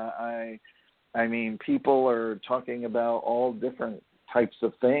 Because I mean, people are talking about all different types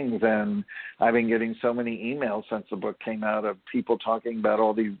of things, and I've been getting so many emails since the book came out of people talking about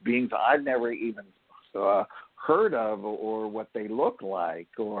all these beings I've never even heard of, or what they look like,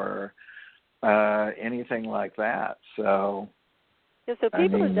 or anything like that. So Yeah, so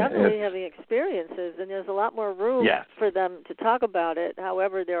people are definitely having experiences, and there's a lot more room for them to talk about it.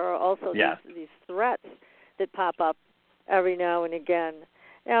 However, there are also these threats that pop up every now and again.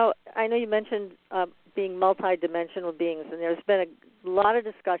 Now, I know you mentioned being multidimensional beings, and there's been a lot of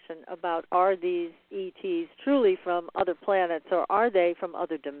discussion about, are these ETs truly from other planets, or are they from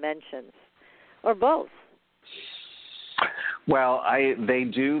other dimensions, or both? Well, they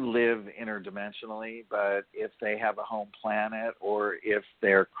do live interdimensionally, but if they have a home planet or if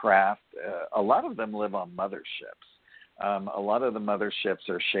their craft, a lot of them live on motherships. A lot of the motherships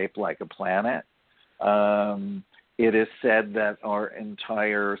are shaped like a planet. It is said that our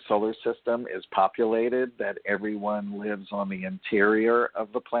entire solar system is populated, that everyone lives on the interior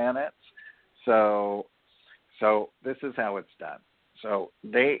of the planets. So this is how it's done. So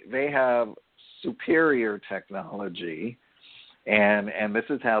they have superior technology, and this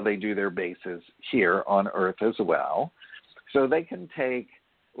is how they do their bases here on Earth as well. So they can take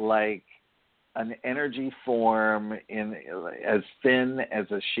like an energy form in as thin as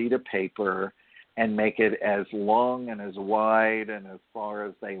a sheet of paper and make it as long and as wide and as far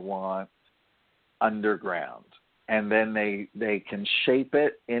as they want underground. And then they can shape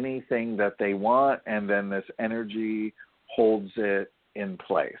it anything that they want, and then this energy holds it in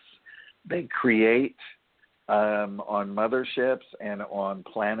place. They create on motherships and on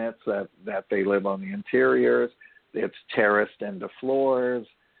planets that they live on the interiors. It's terraced into floors,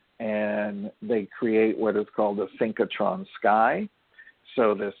 and they create what is called a synchrotron sky.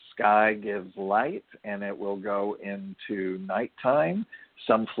 So the sky gives light, and it will go into nighttime.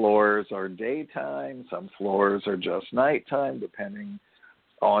 Some floors are daytime. Some floors are just nighttime, depending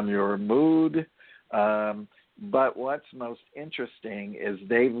on your mood. But what's most interesting is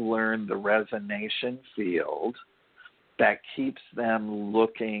they've learned the resonation field that keeps them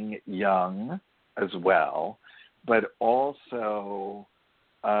looking young as well, but also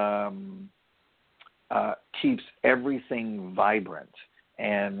keeps everything vibrant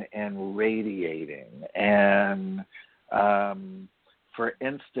and radiating. And for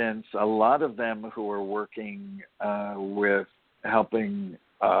instance, a lot of them who are working with helping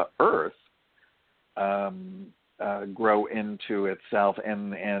Earth grow into itself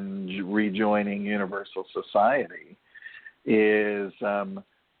and rejoining universal society is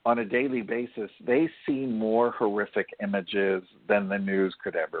on a daily basis, they see more horrific images than the news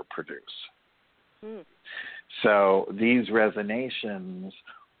could ever produce. Mm. So these resonations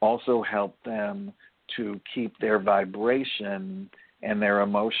also help them to keep their vibration and their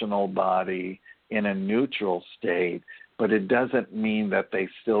emotional body in a neutral state, but it doesn't mean that they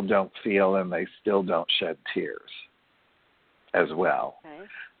still don't feel and they still don't shed tears as well. Okay.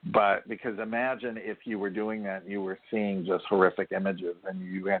 But because imagine if you were doing that and you were seeing just horrific images and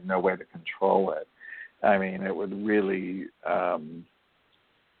you had no way to control it. I mean, it would really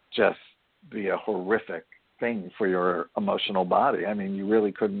just be a horrific thing for your emotional body. I mean, you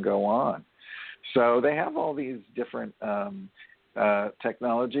really couldn't go on. So they have all these different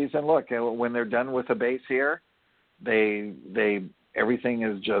technologies. And look, when they're done with a base here, they everything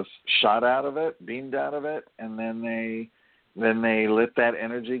is just shot out of it, beamed out of it, and then they let that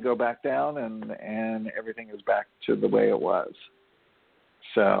energy go back down, and everything is back to the way it was.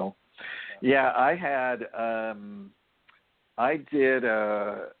 So, yeah, I did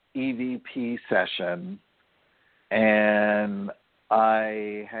a EVP session, and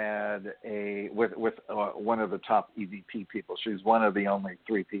I had with one of the top EVP people. She's one of the only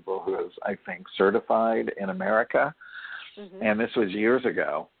 3 people who is, I think, certified in America. Mm-hmm. And this was years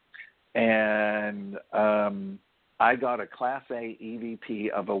ago. And I got a Class A EVP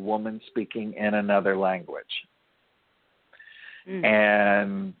of a woman speaking in another language. Mm-hmm.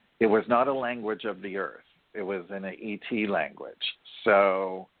 And it was not a language of the earth. It was in an ET language.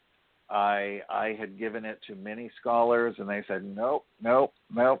 So I had given it to many scholars, and they said, nope,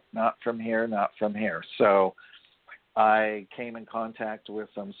 not from here, not from here. So I came in contact with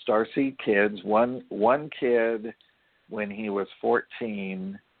some starseed kids. One kid, when he was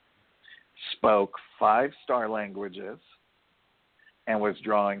 14, spoke 5 star languages and was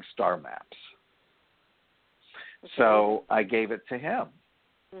drawing star maps. Okay. So I gave it to him.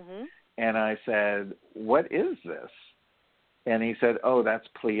 Mm-hmm. And I said, what is this? And he said, oh, that's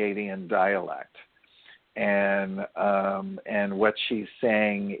Pleiadian dialect. And what she's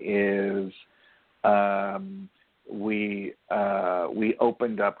saying is we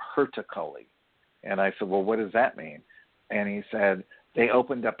opened up hertically. And I said, well, what does that mean? And he said, they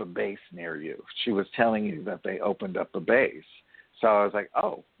opened up a base near you. She was telling you that they opened up a base. So I was like,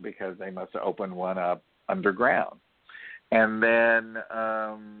 oh, because they must have opened one up underground. And then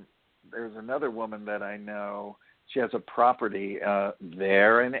there's another woman that I know. She has a property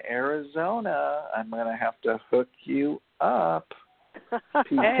there in Arizona. I'm going to have to hook you up, PK.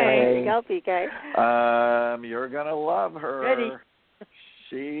 There you go, PK. You're going to love her. Ready.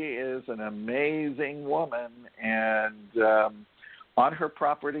 She is an amazing woman, and on her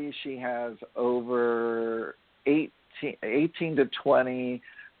property she has over 18 to 20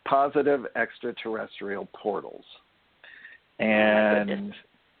 positive extraterrestrial portals. And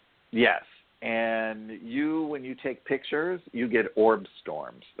yes, and when you take pictures, you get orb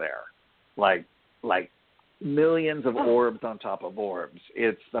storms there, like millions of orbs on top of orbs.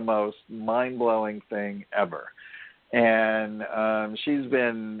 It's the most mind-blowing thing ever. And she's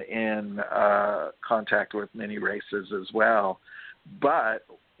been in contact with many races as well. But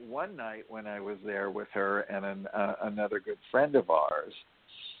one night when I was there with her and another good friend of ours,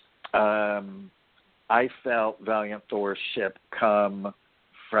 I felt Valiant Thor's ship come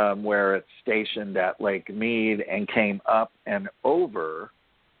from where it's stationed at Lake Mead and came up and over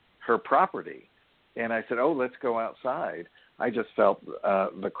her property. And I said, oh, let's go outside. I just felt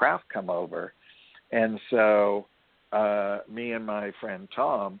the craft come over. And so me and my friend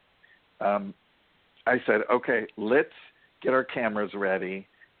Tom, I said, okay, let's get our cameras ready,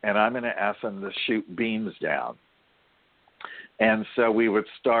 and I'm going to ask them to shoot beams down. And so we would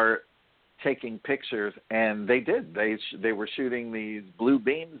start taking pictures, and they did. They were shooting these blue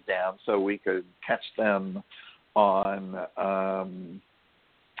beams down so we could catch them on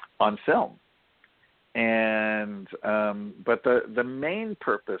film. And but the main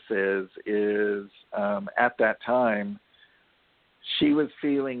purpose is at that time she was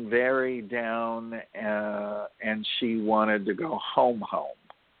feeling very down, and she wanted to go home,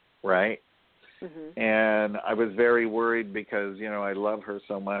 right? Mm-hmm. And I was very worried because I love her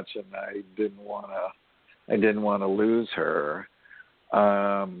so much, and I didn't want to lose her.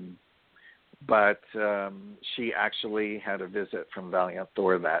 But she actually had a visit from Valiant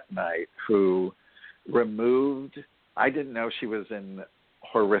Thor that night, who removed. I didn't know she was in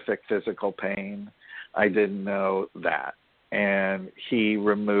horrific physical pain. I didn't know that. And he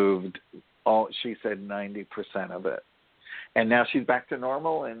removed she said 90% of it. And now she's back to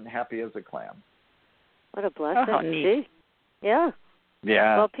normal and happy as a clam. What a blessing. Oh, neat. Yeah.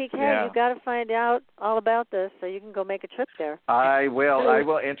 Yeah. Well, PK, you've got to find out all about this so you can go make a trip there. I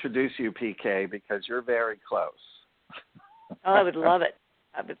will introduce you, PK, because you're very close. Oh, I would love it.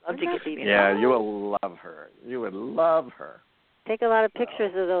 I would love to get to you. Yeah, you will love her. You would love her. Take a lot of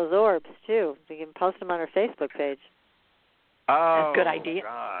pictures of those orbs, too. You can post them on her Facebook page. Oh, that's a good idea.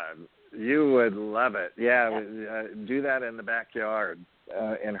 God. You would love it. Yeah. Do that in the backyard,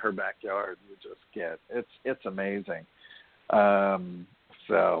 in her backyard. You just get it's amazing. So I'm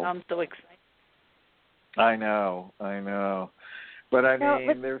so excited. I know. But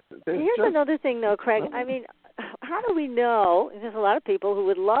there's here's another thing, though, Craig. I mean, how do we know? There's a lot of people who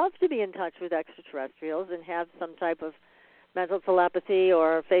would love to be in touch with extraterrestrials and have some type of mental telepathy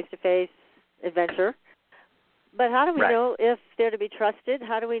or face-to-face adventure. But how do we know if they're to be trusted?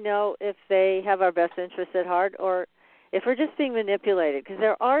 How do we know if they have our best interests at heart or if we're just being manipulated? Because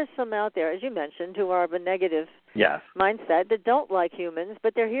there are some out there, as you mentioned, who are of a negative mindset that don't like humans,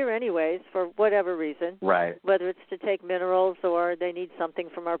 but they're here anyways for whatever reason. Right. Whether it's to take minerals or they need something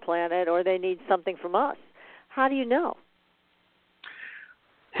from our planet or they need something from us. How do you know?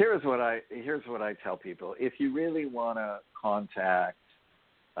 Here's what I tell people. If you really want to contact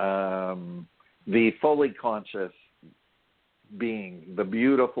the fully conscious being, the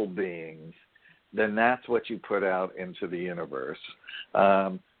beautiful beings, then that's what you put out into the universe.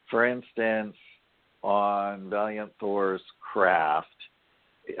 For instance, on Valiant Thor's craft,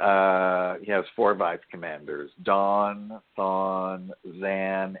 he has 4 vice commanders: Dawn, Thawne,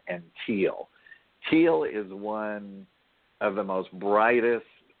 Zan, and Teal. Teal is one of the most brightest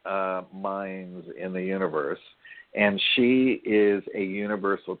minds in the universe, and she is a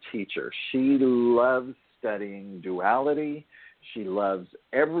universal teacher. She loves studying duality. She loves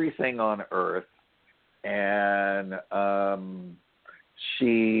everything on Earth, and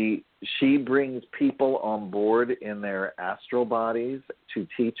she brings people on board in their astral bodies to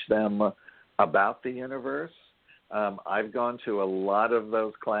teach them about the universe. I've gone to a lot of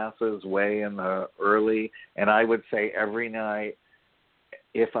those classes way in the early, and I would say every night,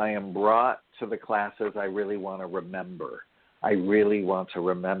 if I am brought to the classes, I really want to remember.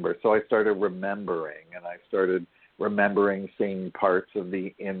 So I started remembering, and I started remembering seeing parts of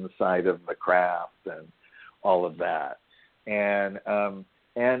the inside of the craft and all of that. And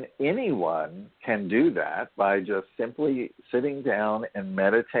anyone can do that by just simply sitting down and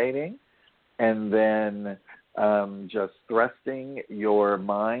meditating, and then just thrusting your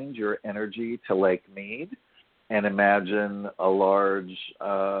mind, your energy to Lake Mead, and imagine a large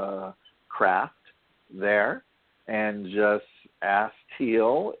craft there, and just ask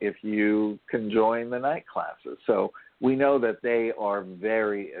Teal if you can join the night classes. So we know that they are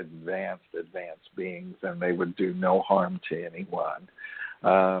very advanced beings, and they would do no harm to anyone,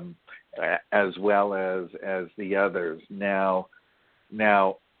 as well as the others. Now,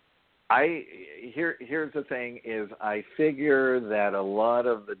 here's the thing: is I figure that a lot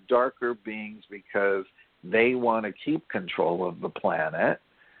of the darker beings, because they want to keep control of the planet,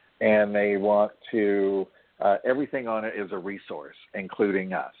 and they want to everything on it is a resource,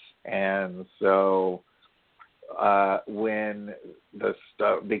 including us, and so. When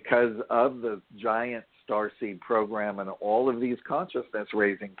because of the giant starseed program and all of these consciousness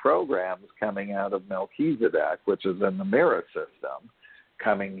raising programs coming out of Melchizedek, which is in the mirror system,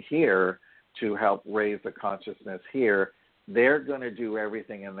 coming here to help raise the consciousness here, they're going to do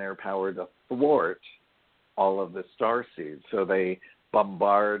everything in their power to thwart all of the starseeds. So they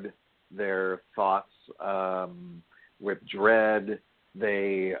bombard their thoughts with dread.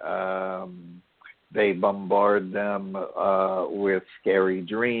 They bombard them with scary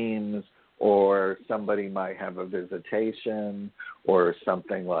dreams, or somebody might have a visitation or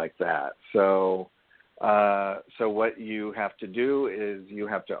something like that. So what you have to do is you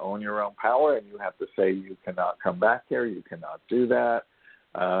have to own your own power, and you have to say you cannot come back here, you cannot do that.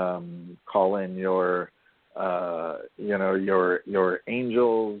 Call in your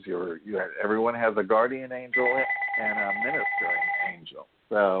angels. Everyone has a guardian angel and a ministering angel.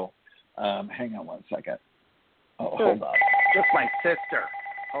 So. Hang on one second. Oh, sure. Hold on. Just my sister.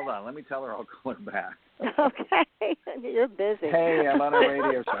 Hold on. Let me tell her I'll call her back. Okay. You're busy. Hey, I'm on a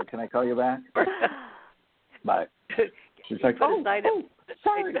radio show. Can I call you back? Bye. She's like, sorry.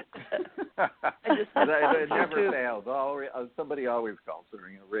 It never fails. Somebody always calls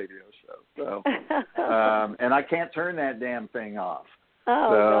during a radio show. So, and I can't turn that damn thing off. Oh,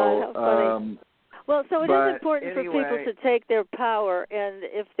 so, God, how funny. Well, so it is important anyway, for people to take their power, and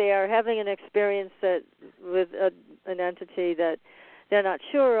if they are having an experience with an entity that they're not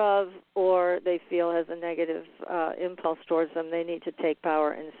sure of, or they feel has a negative impulse towards them, they need to take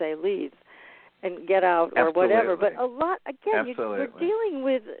power and say leave and get out or whatever. But a lot, again, we're dealing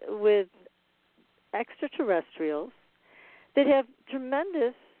with extraterrestrials that have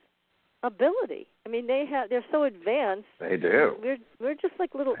tremendous ability. I mean, they're so advanced. They do. We're just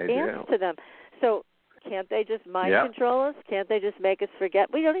like little ants to them. So can't they just mind control us? Can't they just make us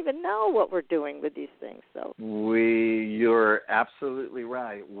forget? We don't even know what we're doing with these things. So you're absolutely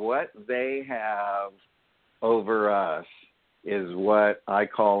right. What they have over us is what I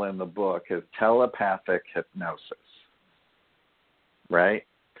call in the book is telepathic hypnosis. Right?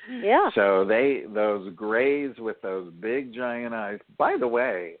 Yeah. So those grays with those big giant eyes. By the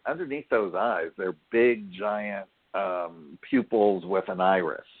way, underneath those eyes, they're big giant pupils with an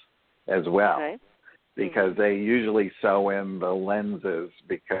iris as well, because they usually sew in the lenses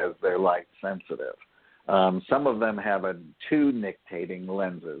because they're light sensitive. Some of them have two nictating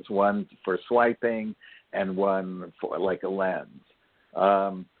lenses, one for swiping and one for like a lens.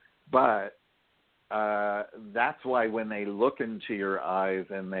 But that's why when they look into your eyes,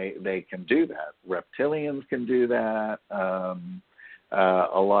 and they can do that. Reptilians can do that. A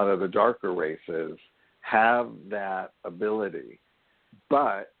lot of the darker races have that ability,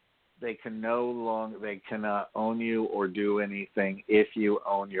 but they cannot own you or do anything if you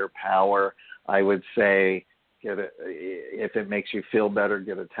own your power. I would say if it makes you feel better,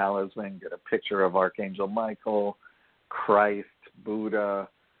 get a talisman, get a picture of Archangel Michael, Christ, Buddha,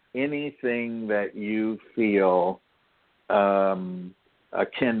 anything that you feel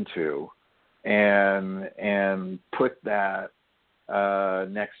akin to, and put that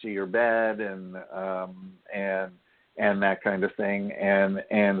next to your bed and that kind of thing,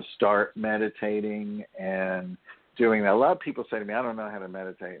 and start meditating and doing that. A lot of people say to me, I don't know how to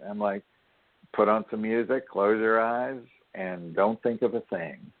meditate. I'm like, put on some music, close your eyes, and don't think of a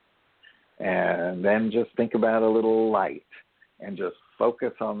thing. And then just think about a little light and just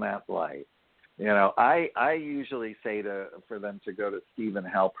focus on that light. You know, I usually say for them to go to Stephen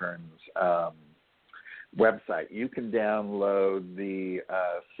Halpern's website. You can download the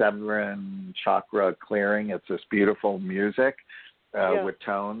Severin Chakra Clearing. It's this beautiful music with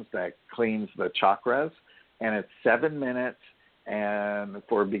tones that cleans the chakras, and it's 7 minutes. And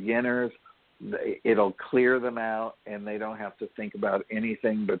for beginners, it'll clear them out, and they don't have to think about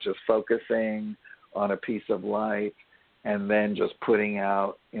anything but just focusing on a piece of light, and then just putting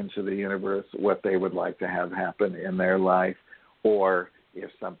out into the universe what they would like to have happen in their life, or if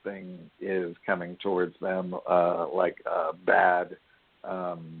something is coming towards them, like a bad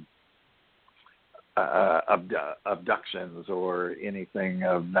abductions or anything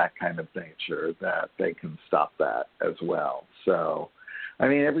of that kind of nature, that they can stop that as well. So, I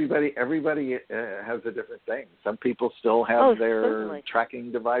mean, everybody has a different thing. Some people still have their certainly.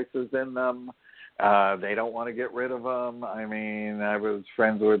 tracking devices in them. They don't want to get rid of them. I mean, I was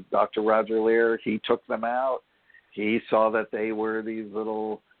friends with Dr. Roger Lear. He took them out. He saw that they were these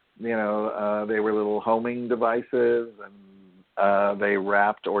little, they were little homing devices, and they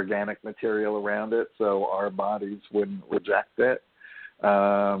wrapped organic material around it so our bodies wouldn't reject it.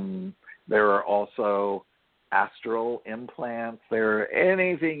 There are also astral implants. There are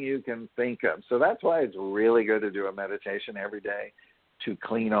anything you can think of. So that's why it's really good to do a meditation every day to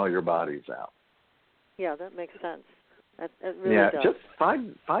clean all your bodies out. Yeah, that makes sense. It really does. Just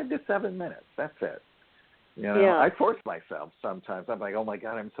 5 to 7 minutes. That's it. I force myself sometimes. I'm like, oh my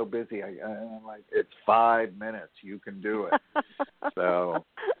God, I'm so busy. I'm like, it's 5 minutes. You can do it. So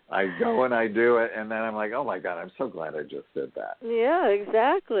I go and I do it, and then I'm like, oh my God, I'm so glad I just did that. Yeah,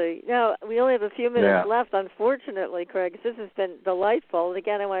 exactly. Now, we only have a few minutes left, unfortunately, Craig. This has been delightful. And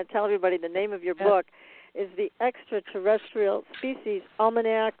again, I want to tell everybody the name of your book is the Extraterrestrial Species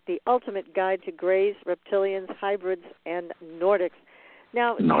Almanac, the Ultimate Guide to Greys, Reptilians, Hybrids, and Nordics.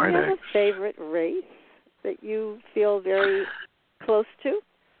 Now, do you have a favorite race that you feel very close to?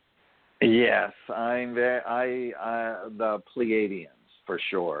 Yes, I'm the Pleiadians for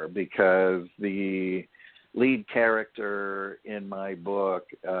sure, because the lead character in my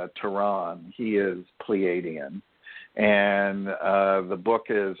book, Tehran, he is Pleiadian, and the book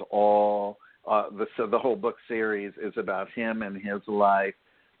is all the whole book series is about him and his life.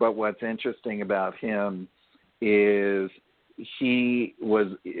 But what's interesting about him is he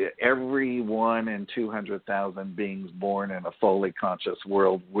was every 1 in 200,000 beings born in a fully conscious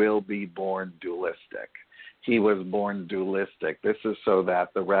world will be born dualistic. He was born dualistic. This is so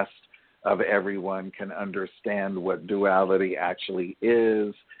that the rest of everyone can understand what duality actually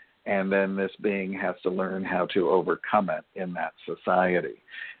is, and then this being has to learn how to overcome it in that society.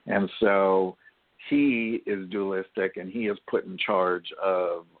 And so he is dualistic, and he is put in charge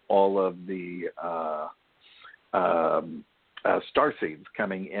of all of the starseeds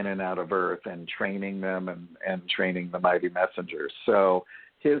coming in and out of Earth and training them and training the mighty messengers. So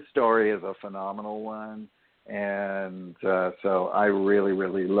his story is a phenomenal one. And so I really,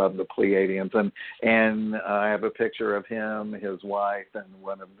 really love the Pleiadians. And I have a picture of him, his wife, and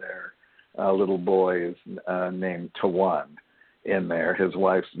one of their little boys named Tawan in there. His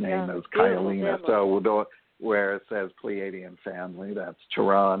wife's name is Kyalina. So where it says Pleiadian family, that's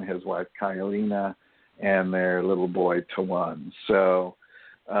Tehran, his wife Kyalina, and their little boy Tawan. So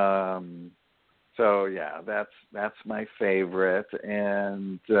yeah, that's my favorite.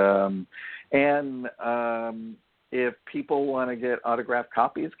 And if people want to get autographed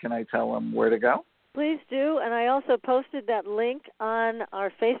copies, can I tell them where to go? Please do. And I also posted that link on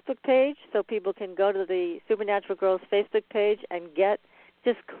our Facebook page, so people can go to the Supernatural Girls Facebook page and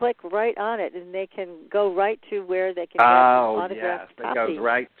just click right on it, and they can go right to where they can get an autographed copy. It goes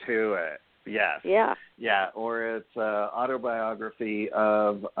right to it. Yes. Yeah. Yeah, or it's autobiography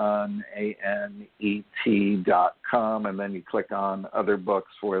of ANET.com, and then you click on other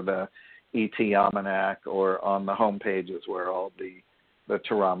books for the ET Almanac, or on the home pages where all the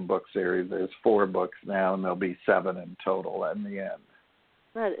Tehran book series. There's 4 books now, and there'll be 7 in total in the end.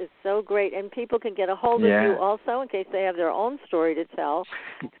 That is so great. And people can get a hold of you also in case they have their own story to tell,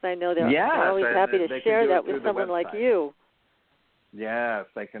 because I know they're always happy to share that with someone like you. Yes,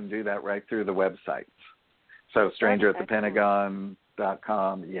 they can do that right through the websites. So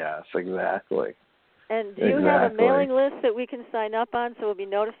strangeratthepentagon.com, yes, exactly. And do you have a mailing list that we can sign up on so we'll be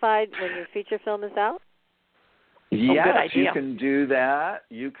notified when your feature film is out? Yes, you can do that.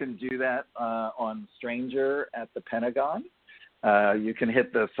 You can do that on Stranger at the Pentagon. You can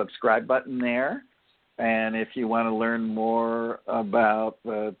hit the subscribe button there. And if you want to learn more about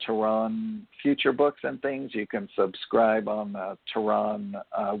the Tehran future books and things, you can subscribe on the Tehran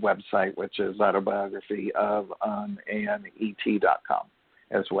website, which is autobiography of ANET.com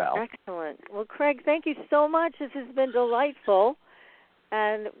as well. Excellent. Well, Craig, thank you so much. This has been delightful.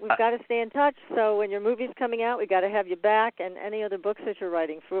 And we've got to stay in touch. So when your movie's coming out, we've got to have you back, and any other books that you're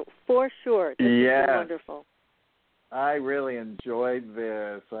writing, for sure. This has been wonderful. I really enjoyed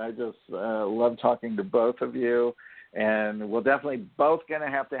this. I just love talking to both of you, and we're definitely both going to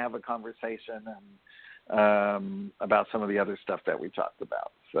have a conversation about some of the other stuff that we talked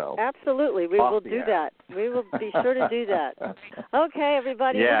about. So absolutely, we will do that. We will be sure to do that. Okay,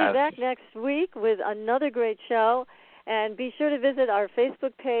 everybody, we'll be back next week with another great show, and be sure to visit our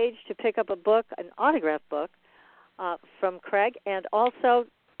Facebook page to pick up a book, an autographed book from Craig, and also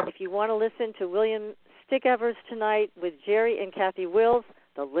If you want to listen to William Stickevers tonight with Jerry and Kathy Wills,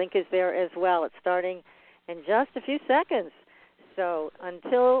 the link is there as well. It's starting in just a few seconds. So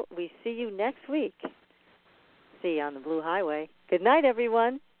until we see you next week, see you on the Blue Highway. Good night,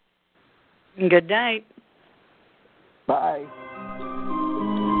 everyone. Good night. Bye.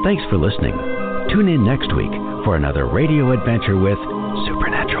 Thanks for listening. Tune in next week for another radio adventure with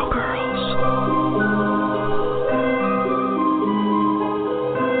Supernatural.